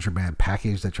has contraband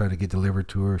package that tried to get delivered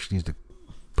to her. She needs to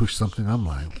push something. I'm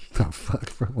like, the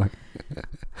fuck, bro? Like,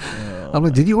 I'm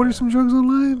like, did you order some drugs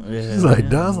online? Yeah, she's like,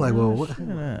 I was like, well, what?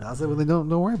 Yeah. I was like, well, then don't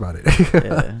worry about it.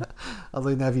 Yeah. I was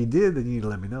like, now if you did, then you need to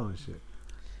let me know and shit.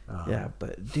 Yeah,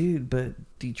 but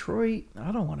Detroit,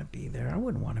 I don't want to be there. I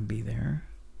wouldn't want to be there.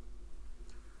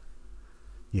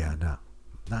 Yeah, no,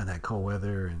 not in that cold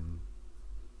weather and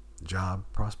job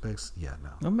prospects. Yeah, no.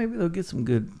 Well, maybe they'll get some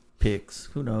good picks.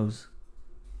 Who knows?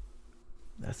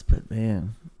 But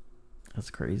man, that's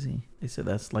crazy. They said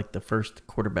that's like the first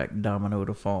quarterback domino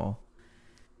to fall,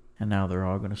 and now they're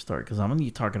all going to start. Because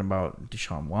you talking about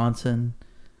Deshaun Watson.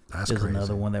 That's There's crazy.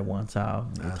 another one that wants out.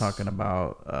 You're talking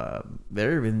about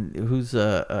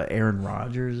Aaron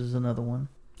Rodgers is another one.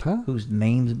 Huh? Whose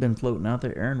name's been floating out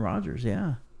there. Aaron Rodgers,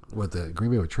 yeah. What, the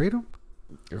Green Bay would trade him?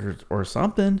 Or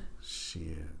something.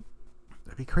 Shit.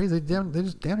 That'd be crazy. They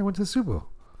just damn near went to the Super Bowl.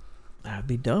 That'd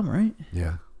be dumb, right?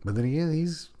 Yeah. But then again,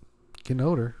 he's getting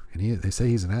older, and they say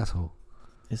he's an asshole.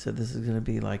 They said this is going to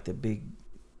be like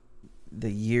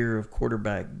the year of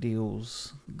quarterback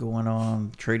deals going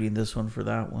on, trading this one for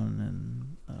that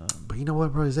one. And but you know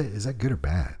what, bro? Is that good or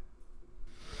bad?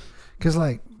 Because,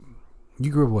 like,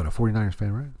 you grew up, what, a 49ers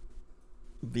fan, right?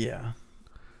 Yeah.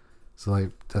 So,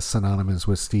 like, that's synonymous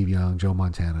with Steve Young, Joe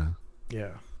Montana.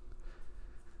 Yeah.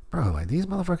 Bro, like, these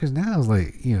motherfuckers now is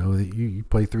like, you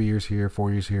play 3 years here,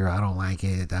 4 years here. I don't like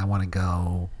it. I want to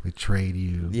go. They trade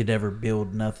you. You never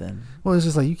build nothing. Well, it's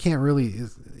just like you can't really,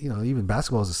 even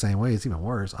basketball is the same way. It's even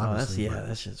worse, obviously.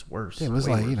 That's just worse. Yeah, it was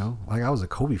like, worse. like I was a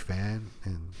Kobe fan,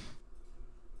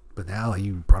 but now like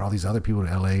you brought all these other people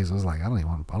to LA, so it's like I don't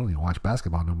even watch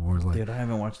basketball no more. It's like, dude, I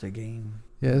haven't watched a game.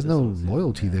 Yeah, there's no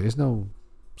loyalty there. There's no.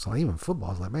 So even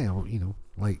football is like, man,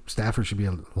 like Stafford should be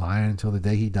a Lion until the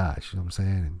day he dies. You know what I'm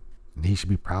saying? And he should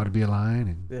be proud to be a Lion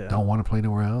and don't want to play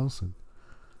nowhere else. And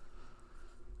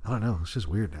I don't know. It's just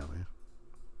weird now, man.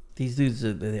 These dudes,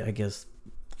 I guess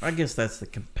that's the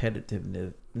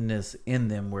competitiveness in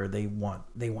them where they want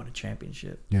a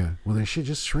championship. Yeah. Well, they should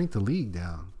just shrink the league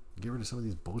down. Get rid of some of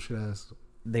these bullshit ass.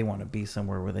 They want to be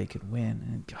somewhere where they could win.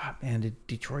 And God, man,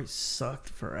 Detroit sucked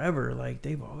forever. Like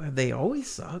they always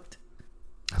sucked.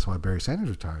 That's why Barry Sanders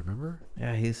retired, remember?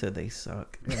 Yeah, he said they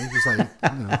suck. Yeah, he's just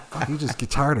like, fuck, you just get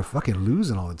tired of fucking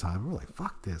losing all the time. We're like,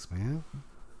 fuck this, man.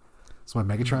 That's why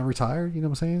Megatron retired, you know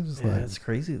what I'm saying? Just it's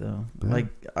crazy, though.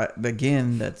 Yeah.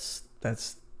 Again, that's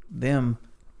them.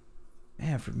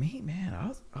 Man, for me, man,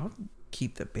 I'll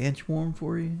keep the bench warm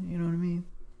for you. You know what I mean?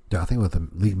 Yeah, I think with the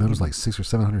league minimum is like 600,000 or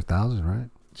 700,000, right?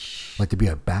 Like to be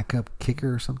a backup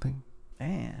kicker or something.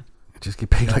 Man, just get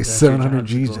paid like 700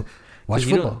 G's. Watch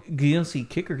football. You don't see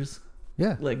kickers.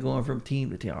 Yeah. Like going from team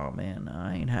to team. Oh, man,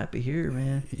 I ain't happy here,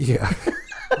 man. Yeah.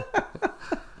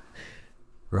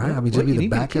 right? Yeah. I mean, just What, be you the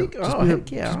need me to backup. kick? Just Oh, be,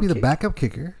 heck yeah, just I'll be the kick. backup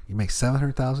kicker. You make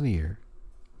 $700,000 a year.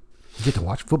 You get to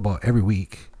watch football every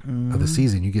week of the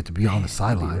season. You get to be on the Man, I'd be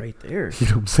sideline. right there. You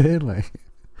know what I'm saying? Like,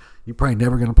 you're probably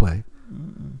never gonna play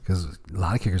because a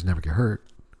lot of kickers never get hurt.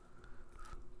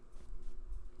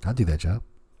 I'd do that job.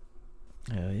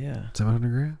 Hell yeah.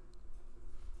 $700,000.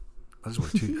 I just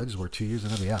work 2 years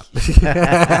and I'll be out.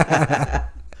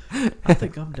 I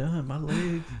think I'm done. My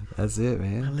leg That's it,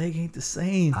 man. ain't the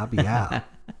same. I'll be out.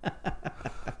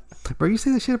 Bro, you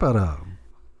see the shit about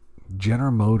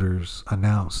General Motors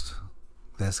announced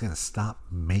that it's gonna stop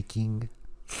making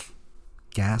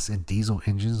gas and diesel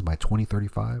engines by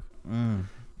 2035.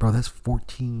 Bro, that's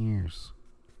 14 years.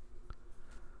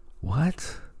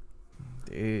 What?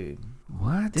 Dude.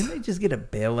 What? Didn't they just get a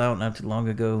bailout not too long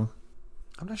ago?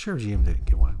 I'm not sure if GM didn't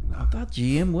get one. No. I thought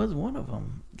GM was one of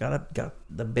them. Got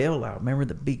the bailout. Remember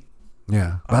the big...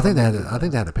 Yeah, but I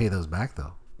think they had to pay those back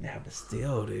though. Yeah, but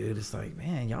still, dude. It's like,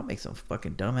 man, y'all make some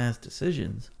fucking dumbass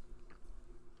decisions.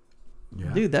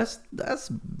 Yeah. Dude, that's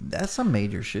some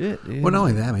major shit, dude. Well, not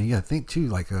only that, man, you got to think too.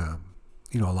 Like, a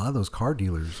lot of those car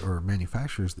dealers or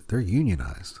manufacturers, they're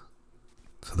unionized,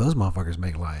 so those motherfuckers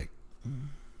make like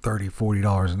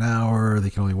 $30-$40 an hour. They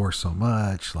can only work so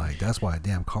much. Like, that's why a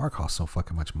damn car costs so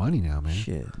fucking much money now, man.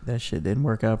 Shit, that shit didn't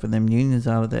work out for them unions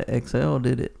out of that XL,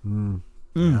 did it?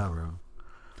 Yeah, bro.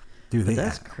 Dude, But they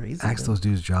that's crazy. ask those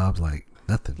dudes jobs like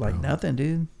nothing. Like bro. nothing,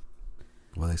 dude.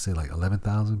 Well, they say like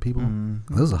 11,000 people.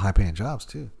 Those are high paying jobs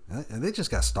too, and they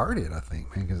just got started. I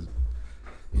think, man, because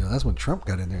that's when Trump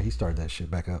got in there. He started that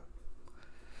shit back up.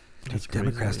 That's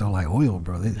Democrats crazy. don't like oil,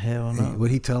 bro. Hell no.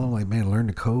 What he tell them, like, man, learn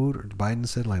the code? Or Biden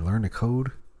said, like, learn the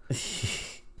code.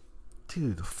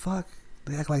 Dude, the fuck?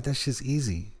 They act like that shit's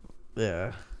easy.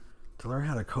 Yeah. To learn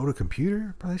how to code a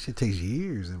computer, bro, that shit takes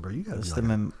years. And, bro, you got to That's be like...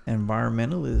 them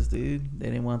environmentalists, dude. They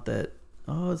didn't want that.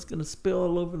 Oh, it's going to spill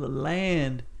all over the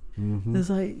land. It's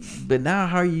like, but now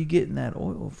how are you getting that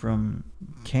oil from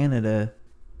Canada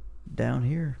down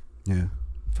here? Yeah.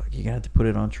 Fuck, you're going to have to put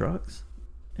it on trucks.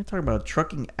 They're talking about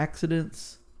trucking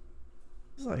accidents.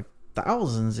 It's like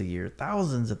thousands a year.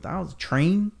 Thousands.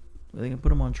 Train? Are they going to put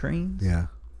them on trains? Yeah.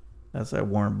 That's that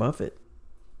Warren Buffett.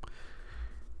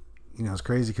 It's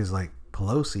crazy because, like,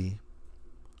 Pelosi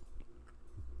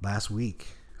last week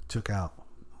took out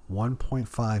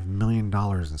 $1.5 million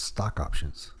in stock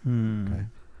options. Okay.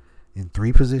 In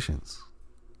 3 positions.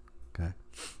 Okay.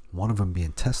 One of them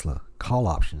being Tesla call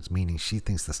options, meaning she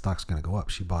thinks the stock's going to go up.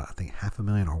 She bought, I think,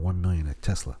 $500,000 or $1 million at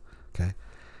Tesla. Okay.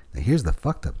 Now, here's the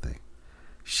fucked up thing.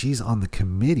 She's on the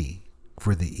committee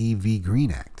for the EV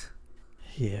Green Act.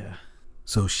 Yeah.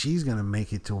 So she's going to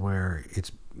make it to where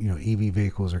it's, EV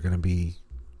vehicles are going to be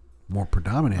more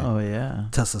predominant. Oh, yeah.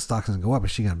 Tesla stock's going to go up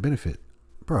and she going to benefit.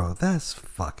 Bro, that's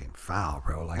fucking foul,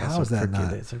 bro. Like, how is that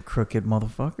not? It's a crooked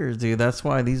motherfuckers, dude. That's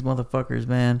why these motherfuckers,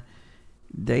 man,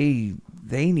 they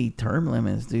need term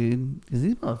limits, dude. Because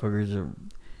these motherfuckers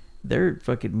they're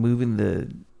fucking moving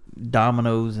the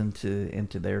dominoes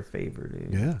into their favor,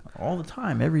 dude. Yeah. All the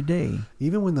time, every day.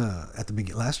 Even when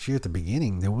last year at the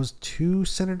beginning, there was 2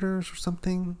 senators or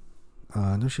something.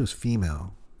 I know she was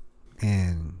female.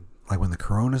 And like when the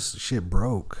Corona shit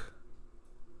broke,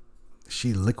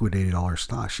 she liquidated all her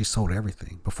stock. She sold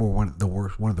everything before one of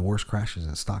the worst crashes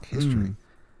in stock history.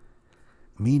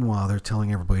 Meanwhile, they're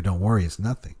telling everybody, "Don't worry, it's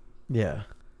nothing." Yeah.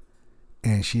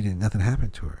 And nothing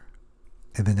happened to her.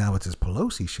 And then now it's this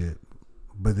Pelosi shit.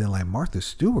 But then like Martha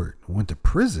Stewart went to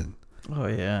prison. Oh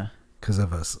yeah. Because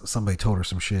of somebody told her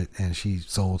some shit and she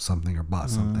sold something or bought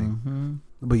something.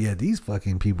 But yeah, these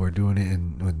fucking people are doing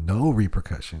it with no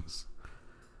repercussions.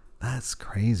 That's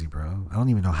crazy, bro. I don't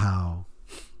even know how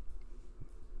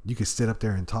you could sit up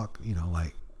there and talk,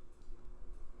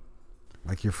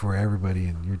 like you're for everybody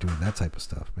and you're doing that type of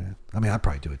stuff, man. I mean, I'd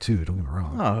probably do it too. Don't get me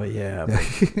wrong. Oh yeah.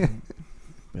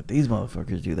 But these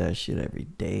motherfuckers do that shit every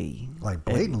day. Like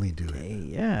blatantly do it.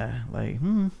 Yeah. Like,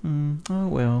 oh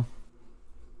well.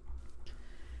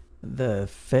 The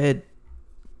Fed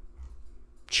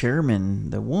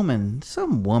chairman,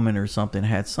 some woman or something,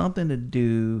 had something to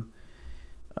do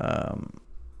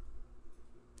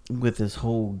with this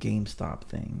whole GameStop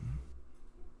thing.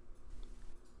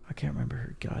 I can't remember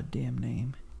her goddamn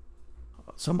name.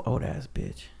 Some old ass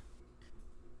bitch.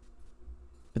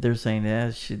 But they're saying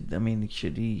that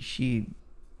she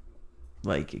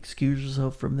like excuse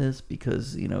herself from this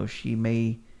because, she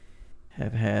may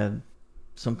have had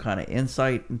some kind of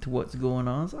insight into what's going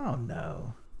on. So, oh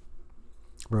no.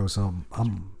 Bro, so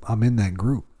I'm in that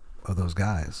group of those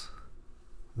guys.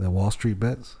 The Wall Street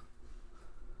bets.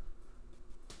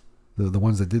 The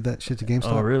ones that did that shit to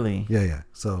GameStop. Oh really? Yeah.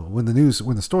 So when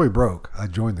the story broke, I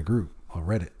joined the group on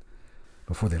Reddit.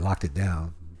 before they locked it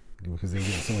down because they were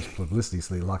getting so much publicity,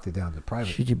 so they locked it down to private.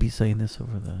 Should you be saying this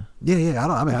over the? Yeah.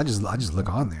 I just look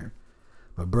on there,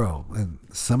 but bro, and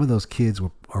some of those kids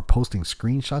are posting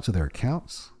screenshots of their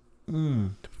accounts.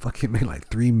 To fucking make like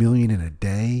 $3 million in a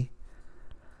day.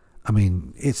 I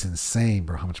mean, it's insane,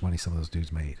 bro, how much money some of those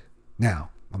dudes made.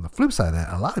 Now, on the flip side of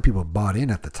that, a lot of people bought in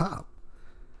at the top,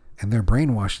 and they're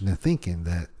brainwashed into thinking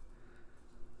that,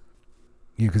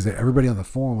 you know, because everybody on the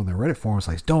forum, on the Reddit forum, is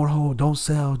like, don't hold, don't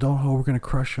sell, don't hold, we're going to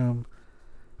crush them.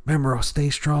 Remember, I'll stay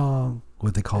strong.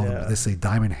 What they call them, they say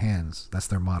diamond hands. That's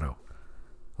their motto.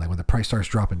 Like when the price starts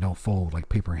dropping, don't fold like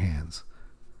paper hands.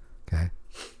 Okay.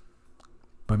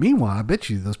 But meanwhile, I bet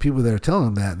you those people that are telling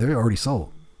them that, they're already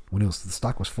sold when the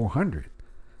stock was $400.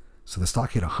 So the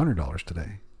stock hit $100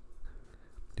 today.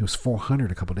 It was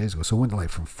 $400 a couple of days ago. So it went like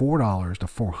from $4 to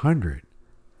 $400.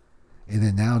 And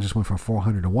then now just went from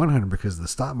 $400 to $100 because the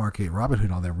stock market,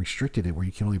 Robinhood on there restricted it where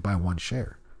you can only buy one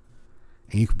share.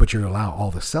 But you're allowed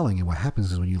all the selling. And what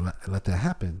happens is when you let that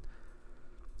happen,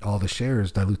 all the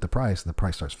shares dilute the price and the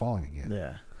price starts falling again.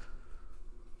 Yeah.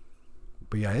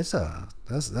 But yeah, it's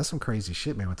that's some crazy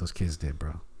shit, man, what those kids did,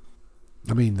 bro.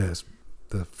 I mean, the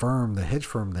hedge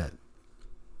firm that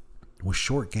was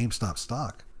short GameStop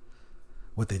stock,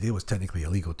 what they did was technically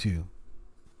illegal too.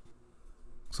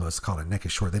 So it's called a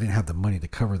naked short. They didn't have the money to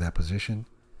cover that position.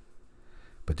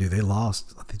 But dude, they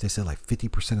lost, I think they said like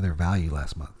 50% of their value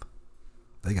last month.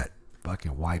 They got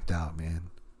fucking wiped out, man.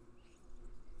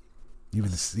 Even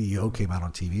the CEO came out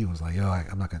on TV and was like, yo,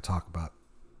 I'm not going to talk about,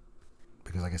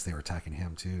 because I guess they were attacking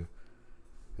him too.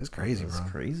 It's crazy, bro.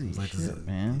 It's crazy it's like, shit,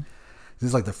 man. This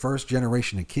is like the first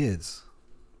generation of kids.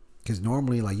 Because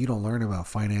normally, like, you don't learn about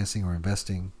financing or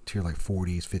investing till you're like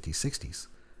 40s, 50s, 60s.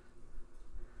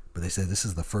 But they said this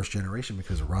is the first generation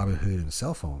because of Robinhood and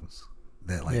cell phones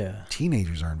that, like,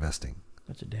 teenagers are investing.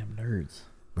 Bunch of damn nerds.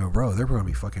 But, bro, they're going to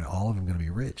be fucking, all of them going to be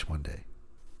rich one day.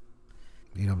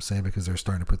 You know what I'm saying? Because they're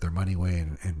starting to put their money away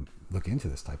and look into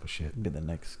this type of shit. Be the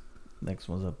next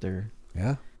one's up there.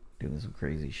 Yeah. Doing some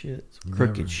crazy shit. Some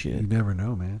crooked shit. You never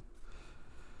know, man.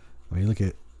 When you look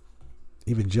at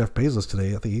even Jeff Bezos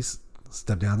today, I think he's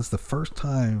stepped down. This is the first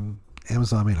time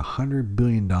Amazon made $100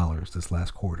 billion this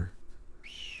last quarter.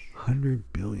 $100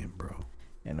 billion, bro.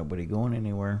 Ain't nobody going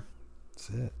anywhere. That's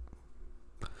it.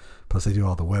 Plus they do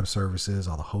all the web services,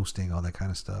 all the hosting, all that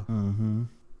kind of stuff. Mm-hmm.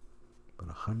 But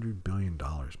 $100 billion,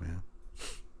 man.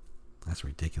 That's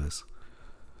ridiculous.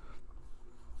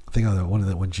 I think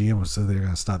when GM said they were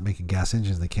going to stop making gas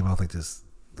engines, they came out like this.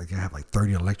 They're going to have like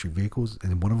 30 electric vehicles,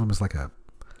 and one of them is like I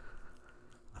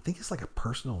think it's like a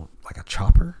personal, like a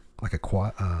chopper, like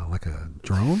a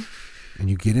drone, and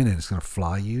you get in it, it's going to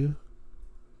fly you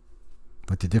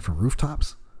like to different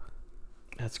rooftops.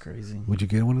 That's crazy. Would you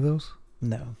get one of those?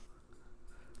 No.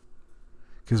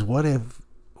 Because what if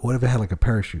it had like a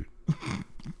parachute?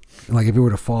 Like if it were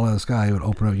to fall out of the sky, it would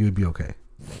open up, you would be okay.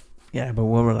 Yeah, but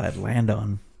what would that land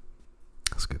on?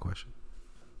 That's a good question.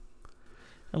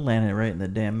 I landed right in the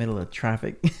damn middle of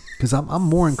traffic. Because I'm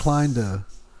more inclined to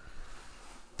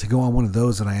go on one of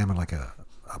those than I am in like a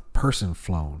person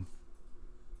flown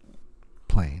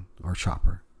plane or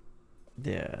chopper.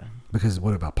 Yeah. Because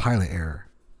what about pilot error?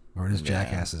 Or this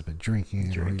jackass has been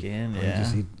drinking. Or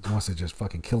he wants to just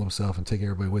fucking kill himself and take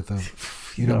everybody with him.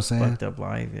 You know what I'm saying? Fucked up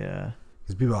life, yeah.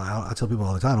 Because people, I tell people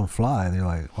all the time, don't fly. And they're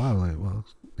like, wow. Like, well,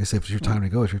 they say if it's your time to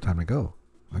go, it's your time to go.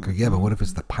 I go, yeah, but what if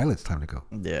it's the pilot's time to go?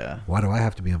 Yeah. Why do I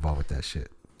have to be involved with that shit?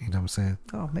 You know what I'm saying?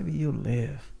 Oh, maybe you'll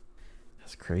live.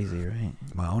 That's crazy, right?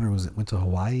 My owner went to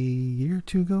Hawaii a year or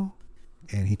two ago,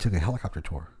 and he took a helicopter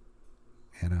tour.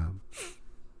 And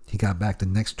he got back the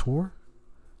next tour.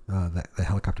 The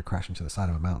helicopter crashed into the side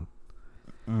of a mountain.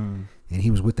 And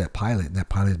he was with that pilot, and that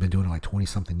pilot has been doing it like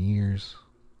 20-something years.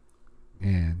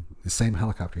 And the same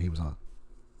helicopter he was on.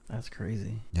 That's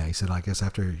crazy. Yeah, he said, I guess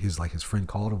after his friend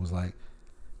called him, was like,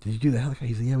 did you do the helicopter?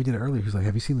 He said, yeah, we did it earlier. He's like,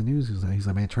 have you seen the news? He's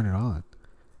like, man, turn it on.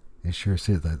 And sure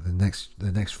said that the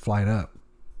next flight up,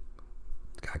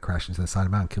 the guy crashed into the side of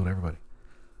the mountain, killed everybody.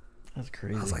 That's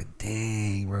crazy. I was like,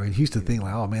 dang, bro. He used to think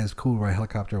like, oh man, it's cool to ride a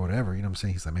helicopter or whatever. You know what I'm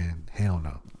saying? He's like, man, hell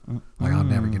no. Like, I'll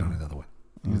never get on another one.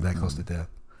 He was that close to death.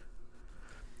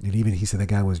 And even he said the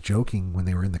guy was joking when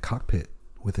they were in the cockpit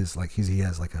with his, like, he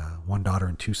has like one daughter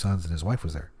and two sons, and his wife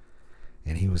was there.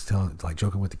 And he was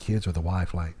joking with the kids or the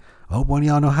wife, like, I hope one of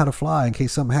y'all know how to fly in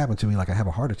case something happened to me, like I have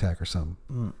a heart attack or something.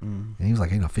 And he was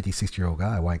like, 50, 60-year-old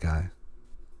guy, white guy.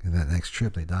 And that next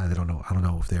trip they died. They don't know. I don't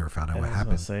know if they ever found out what happened.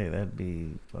 I was gonna say that'd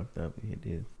be fucked up if he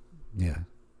did. Yeah.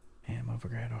 Man,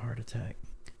 motherfucker had a heart attack.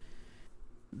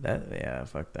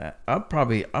 Fuck that. I'll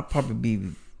probably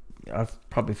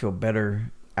feel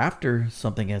better after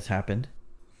something has happened.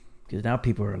 because now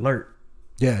people are alert.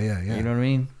 Yeah. You know what I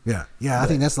mean? Yeah. I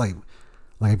think that's like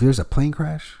if there's a plane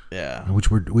crash, Yeah.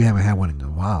 which we haven't had one in a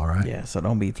while, right? Yeah, so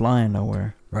don't be flying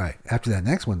nowhere. Right. After that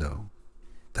next one, though,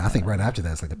 I think right after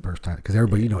that's like the first time, because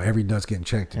everybody, every nut's getting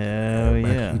checked. Hell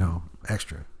yeah.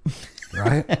 Extra.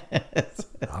 Right?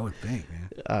 I would think, man.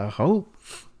 I hope.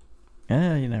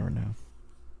 Yeah, you never know.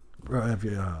 Bro, if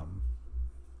you,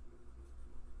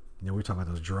 we're talking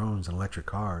about those drones and electric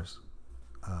cars.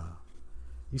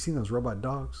 You seen those robot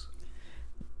dogs?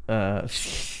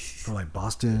 For like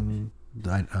Boston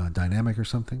Dynamic or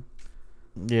something?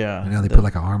 Yeah. And now they put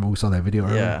like an arm. We saw that video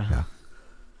earlier. Yeah.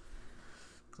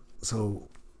 So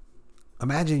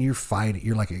imagine you're fighting.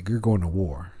 You're going to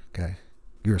war. Okay,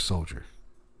 you're a soldier,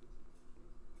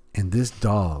 and this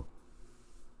dog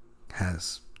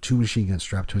has 2 machine guns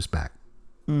strapped to his back,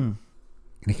 and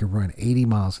he can run 80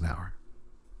 miles an hour.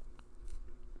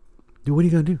 Dude, what are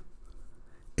you gonna do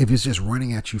if it's just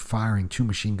running at you, firing 2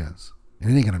 machine guns? And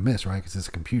it ain't gonna miss, right? Because it's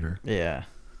a computer. Yeah.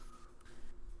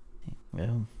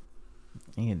 Well,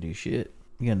 you ain't gonna do shit.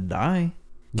 You're gonna die.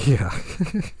 Yeah.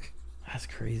 That's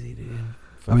crazy, dude.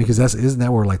 I mean, because isn't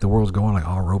that where like the world's going, like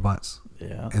all robots?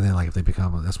 Yeah. And then like if they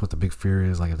become, that's what the big fear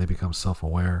is. Like if they become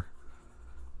self-aware,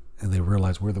 and they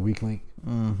realize we're the weak link.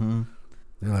 Mm-hmm.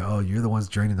 They're like, oh, you're the ones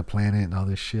draining the planet and all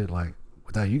this shit. Like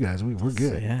without you guys, we're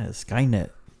good. So, yeah, Skynet.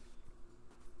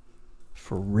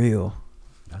 For real.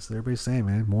 That's what everybody's saying,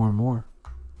 man. More and more.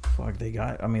 Fuck, they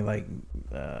got. I mean, like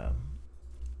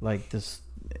this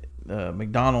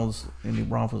McDonald's in New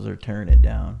Braunfels are tearing it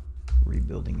down,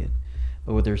 rebuilding it.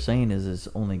 But what they're saying is it's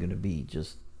only going to be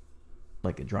just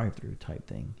like a drive-through type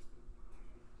thing.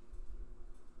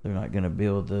 They're not going to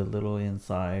build the little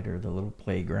inside or the little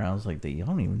playgrounds like I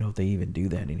don't even know if they even do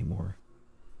that anymore.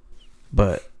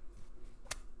 But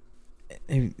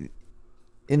in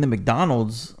the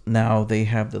McDonald's now they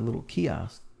have the little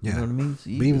kiosk. You know what I mean? So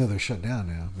but even though they're shut down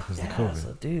now because of COVID.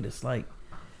 So, dude, it's like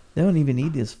they don't even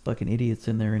need these fucking idiots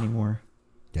in there anymore.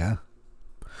 Yeah.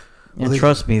 And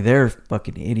trust me, they're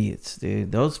fucking idiots,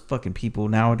 dude. Those fucking people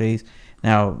nowadays.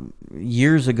 Now,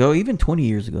 years ago, even 20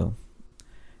 years ago,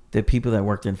 the people that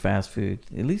worked in fast food,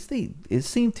 at least it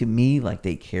seemed to me like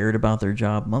they cared about their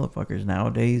job. Motherfuckers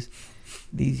nowadays,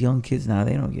 these young kids now,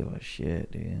 they don't give a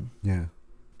shit, dude. Yeah.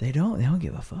 They don't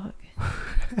give a fuck.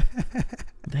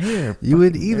 They're you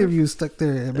would either of you stuck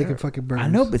there and making fucking burgers. I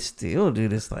know, but still,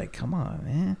 dude, it's like, come on,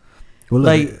 man. Well,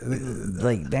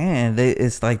 like, damn,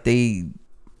 it's like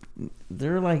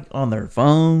they're like on their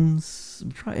phones.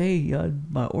 Hey,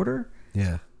 my order.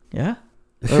 Yeah. Yeah.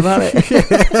 What about it?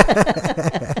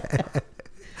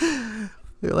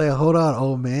 They're like, hold on,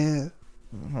 old man.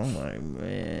 Oh my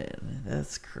man,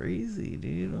 that's crazy,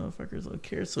 dude. Motherfuckers don't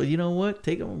care. So you know what?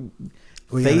 Take them,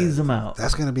 phase them out.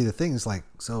 That's gonna be the thing. It's like,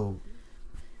 so,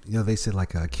 they said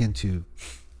like akin to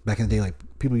back in the day, like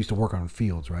people used to work on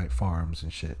fields, right, farms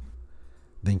and shit.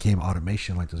 Then came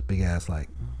automation, like those big ass like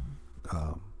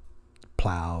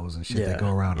plows and shit that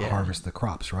go around and harvest the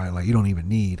crops, right? Like you don't even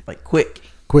need like quick,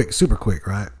 super quick,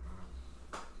 right?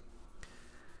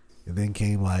 And then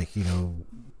came like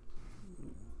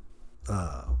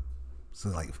so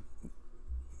like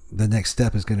the next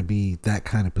step is going to be that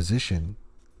kind of position,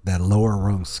 that lower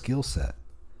rung skill set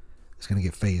is going to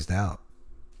get phased out.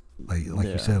 Like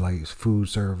you said, like food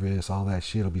service, all that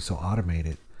shit will be so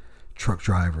automated. Truck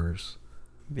drivers.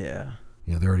 Yeah.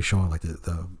 They're already showing like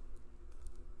the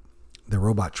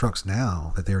robot trucks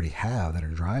now that they already have that are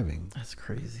driving. That's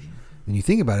crazy. And you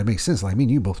think about it, it makes sense. Like, I mean,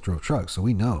 you both drove trucks, so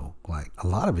we know. Like, a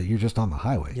lot of it, you're just on the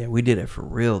highway. Yeah, we did it for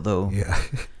real, though. Yeah.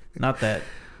 Not that.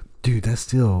 Dude, that's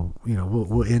still,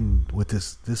 we'll end with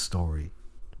this story.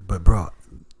 But, bro,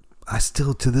 I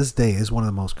still, to this day, is one of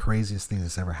the most craziest things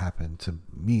that's ever happened to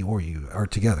me or you, or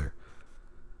together.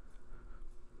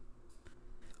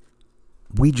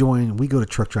 We go to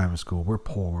truck driving school. We're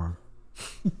poor.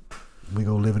 We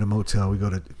go live in a motel. We go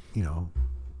to,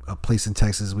 a place in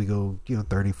Texas. We go,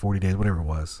 30, 40 days, whatever it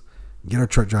was. Get our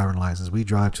truck driving license. We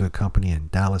drive to a company in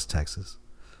Dallas, Texas.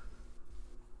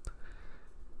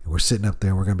 And we're sitting up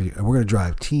there. We're gonna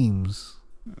drive teams.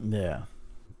 Yeah.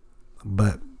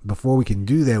 But before we can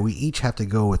do that, we each have to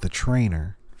go with a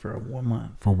trainer for 1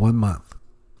 month. For 1 month,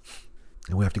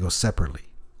 and we have to go separately.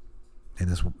 And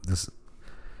this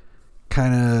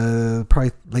kind of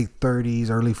probably late 30s,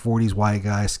 early 40s white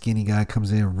guy, skinny guy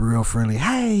comes in real friendly.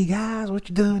 Hey guys, what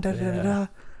you doing? Da, da, da, da.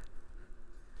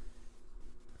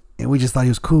 And we just thought he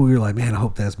was cool. We were like, man, I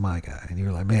hope that's my guy. And you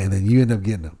were like, man, and then you end up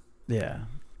getting him. Yeah.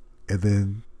 And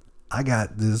then I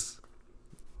got this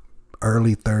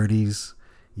early 30s,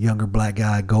 younger black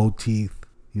guy, gold teeth.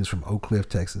 He was from Oak Cliff,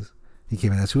 Texas. He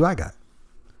came in. That's who I got.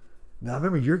 Now I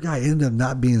remember your guy ended up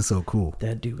not being so cool.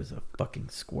 That dude was a fucking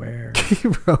square.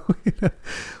 Bro,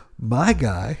 my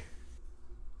guy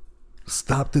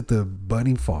stopped at the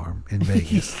bunny farm in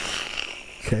Vegas.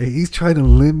 Okay, he's trying to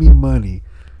lend me money.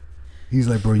 He's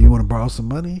like, bro, you want to borrow some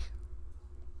money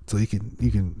so you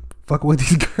can fuck with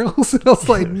these girls? And I was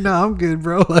like, nah, I'm good,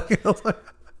 bro. Like, I was like,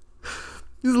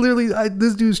 he's literally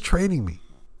this dude's training me.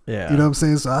 Yeah, you know what I'm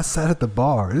saying? So I sat at the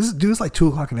bar. This dude's like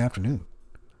 2:00 in the afternoon.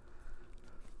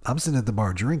 I'm sitting at the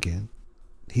bar drinking.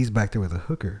 He's back there with a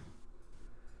hooker.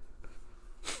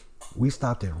 We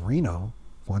stopped at Reno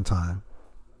one time.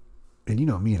 And you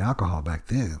know me and alcohol back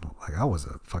then, like I was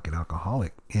a fucking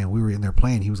alcoholic. And we were in there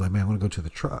playing. He was like, man, I want to go to the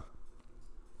truck.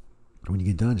 When you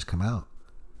get done, just come out.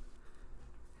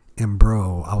 And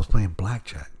bro, I was playing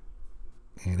blackjack.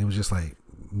 And it was just like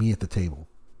me at the table.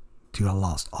 Dude, I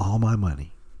lost all my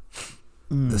money.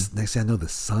 This next thing I know, the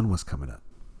sun was coming up.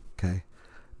 Okay.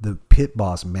 The pit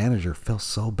boss manager felt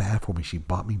so bad for me. She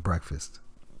bought me breakfast.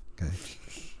 Okay.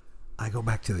 I go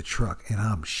back to the truck and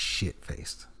I'm shit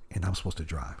faced. And I'm supposed to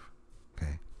drive.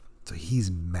 Okay. So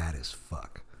he's mad as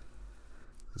fuck.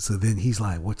 So then he's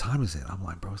like, what time is it? I'm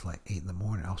like, bro, it's like 8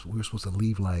 a.m. We were supposed to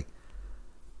leave like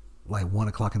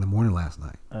 1:00 in the morning last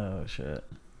night. Oh shit.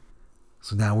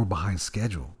 So now we're behind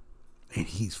schedule. And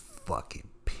he's fucking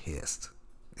pissed.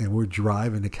 And we're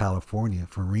driving to California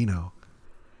from Reno.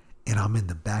 And I'm in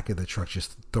the back of the truck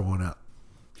just throwing up.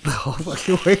 The whole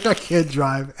fucking way. I can't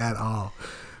drive at all.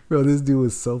 Bro, this dude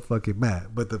was so fucking mad.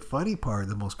 But the funny part,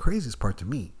 the most craziest part to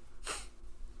me,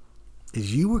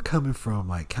 is you were coming from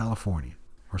like California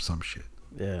or some shit.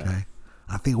 Yeah. Okay.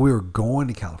 I think we were going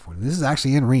to California. This is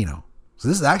actually in Reno. So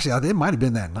this is actually, it might have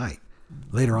been that night.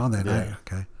 Later on that night.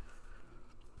 Okay.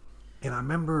 And I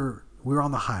remember we were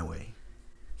on the highway.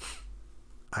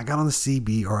 I got on the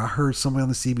CB, or I heard somebody on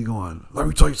the CB going, let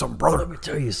me tell you something, brother. Let me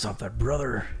tell you something,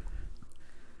 brother.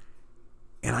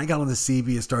 And I got on the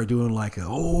CB and started doing like a,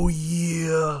 oh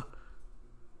yeah.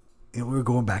 And we were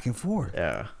going back and forth.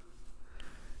 Yeah.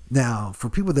 Now, for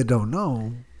people that don't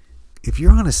know, if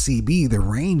you're on a CB, the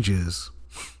range is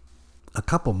a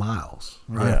couple miles,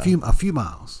 right? Yeah. A few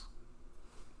miles.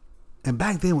 And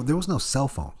back then, there was no cell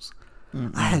phones.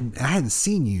 I hadn't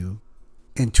seen you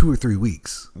in 2 or 3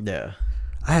 weeks. Yeah.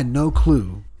 I had no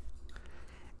clue.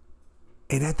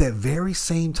 And at that very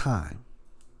same time,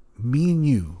 me and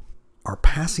you are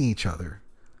passing each other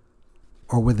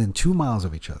or within 2 miles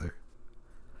of each other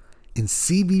in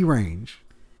CB range.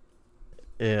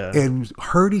 Yeah. And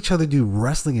heard each other do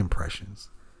wrestling impressions.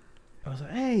 I was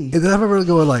like, hey. And then I remember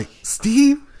going like,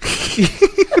 Steve?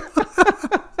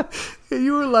 And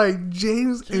you were like,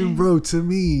 James. And bro, to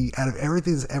me, out of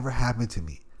everything that's ever happened to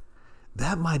me,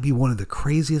 that might be one of the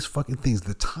craziest fucking things.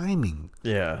 The timing.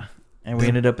 Yeah. And we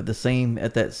ended up at that same. Yeah,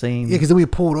 because then we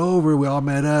pulled over, we all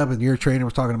met up, and your trainer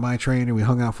was talking to my trainer. We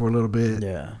hung out for a little bit.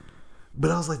 Yeah.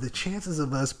 But I was like, the chances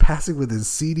of us passing within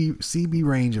CB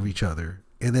range of each other,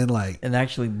 and then like, and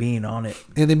actually being on it,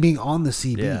 and then being on the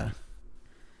CB, yeah,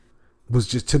 was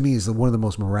just, to me, is one of the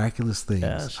most miraculous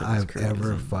things I've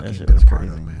ever fucking been a part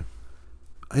of, man.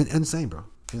 Insane, bro.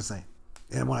 Insane.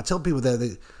 And when I tell people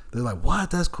that, they're like,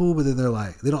 what? That's cool. But then they're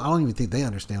like, I don't even think they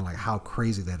understand like how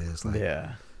crazy that is. Like,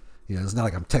 yeah. You know, it's not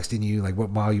like I'm texting you like, what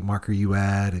mile marker you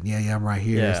at? And yeah, I'm right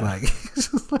here. Yeah.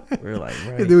 It's like, we're like,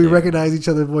 right. And then we recognize each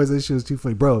other's voice. That shit was too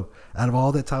funny, bro. Out of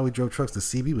all that time we drove trucks, the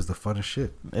CB was the funnest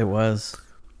shit. It was.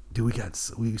 Dude,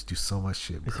 we used to do so much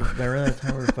shit, bro. Remember that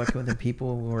time we were fucking with the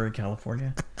people when we were in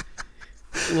California?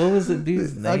 What was the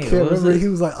dude's name? I can't remember.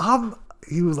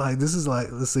 He was like, this is like,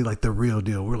 let's say like the real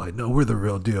deal. We're like, no, we're the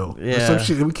real deal. Yeah. Or some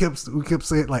shit. And we kept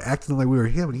saying, like, acting like we were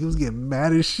him, and he was getting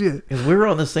mad as shit. Because we were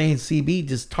on the same CB,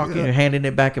 just talking and handing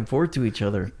it back and forth to each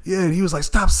other. Yeah, and he was like,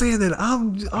 stop saying that.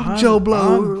 I'm Joe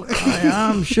Blow.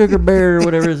 I'm Sugar Bear or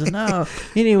whatever. No.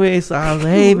 Anyway, so I was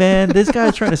like, hey man, this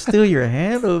guy's trying to steal your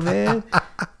handle, man.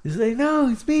 He's like, no,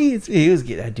 it's me.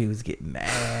 That dude was getting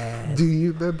mad. Do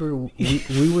you remember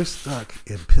we were stuck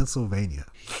in Pennsylvania?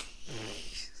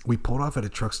 We pulled off at a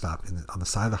truck stop on the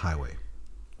side of the highway.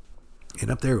 And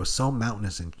up there, it was so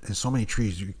mountainous and so many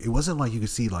trees. It wasn't like you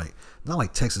could see, like, not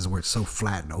like Texas where it's so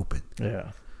flat and open.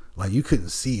 Yeah. Like, you couldn't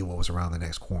see what was around the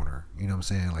next corner. You know what I'm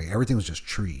saying? Like, everything was just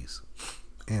trees.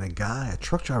 And a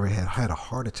truck driver had a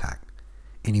heart attack.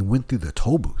 And he went through the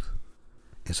toll booth.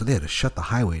 And so they had to shut the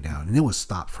highway down. And it was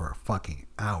stopped for fucking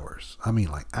hours. I mean,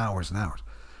 like, hours and hours.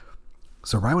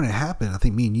 So right when it happened, I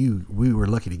think me and you, we were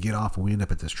lucky to get off and we ended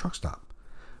up at this truck stop.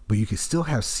 But you could still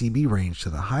have CB range to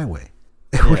the highway.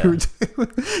 And, Yeah.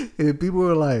 and people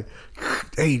were like,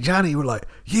 hey, Johnny, we're like,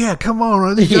 yeah, come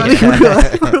on, Johnny.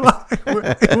 Yeah.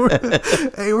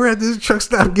 We're at this truck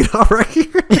stop. Get off right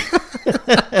here.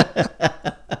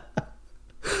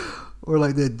 Or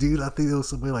like that dude, I think there was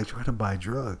somebody like trying to buy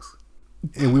drugs.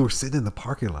 And we were sitting in the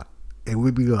parking lot. And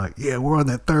we'd be like, yeah, we're on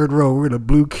that third row. We're in a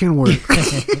blue Kenworth.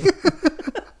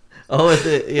 Oh, is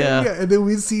it? Yeah. And then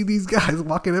we'd see these guys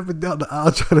walking up and down the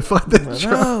aisle trying to find that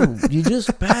truck. No, you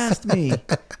just passed me.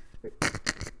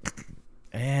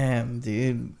 Damn,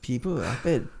 dude. People, I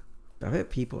bet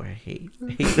people hate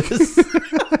this.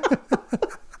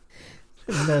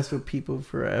 Mess with people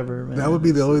forever, man. That would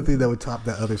be the only thing that would top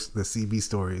the CB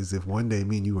story is if one day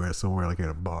me and you were at somewhere like at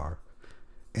a bar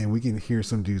and we can hear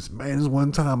some dudes, man, this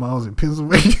one time I was in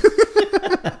Pennsylvania.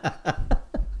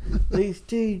 These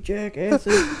two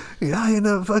jackasses. Yeah, I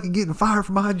ended up fucking getting fired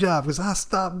from my job because I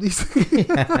stopped these.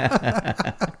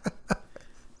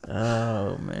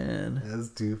 Oh, man. That's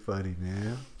too funny,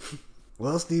 man.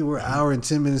 Well, Steve, we're an hour and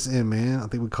 10 minutes in, man. I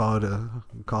think we called it an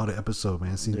episode,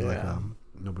 man. Seems like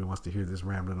nobody wants to hear this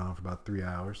rambling on for about 3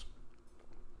 hours.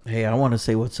 Hey, I want to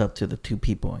say what's up to the two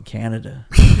people in Canada.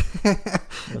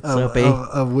 What's up, eh?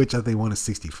 Of which I think one is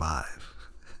 65.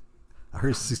 I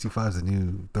heard 65 is the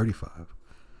new 35.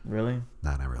 Really?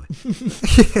 Nah, not really.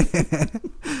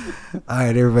 All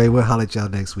right, everybody. We'll holler at y'all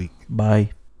next week. Bye.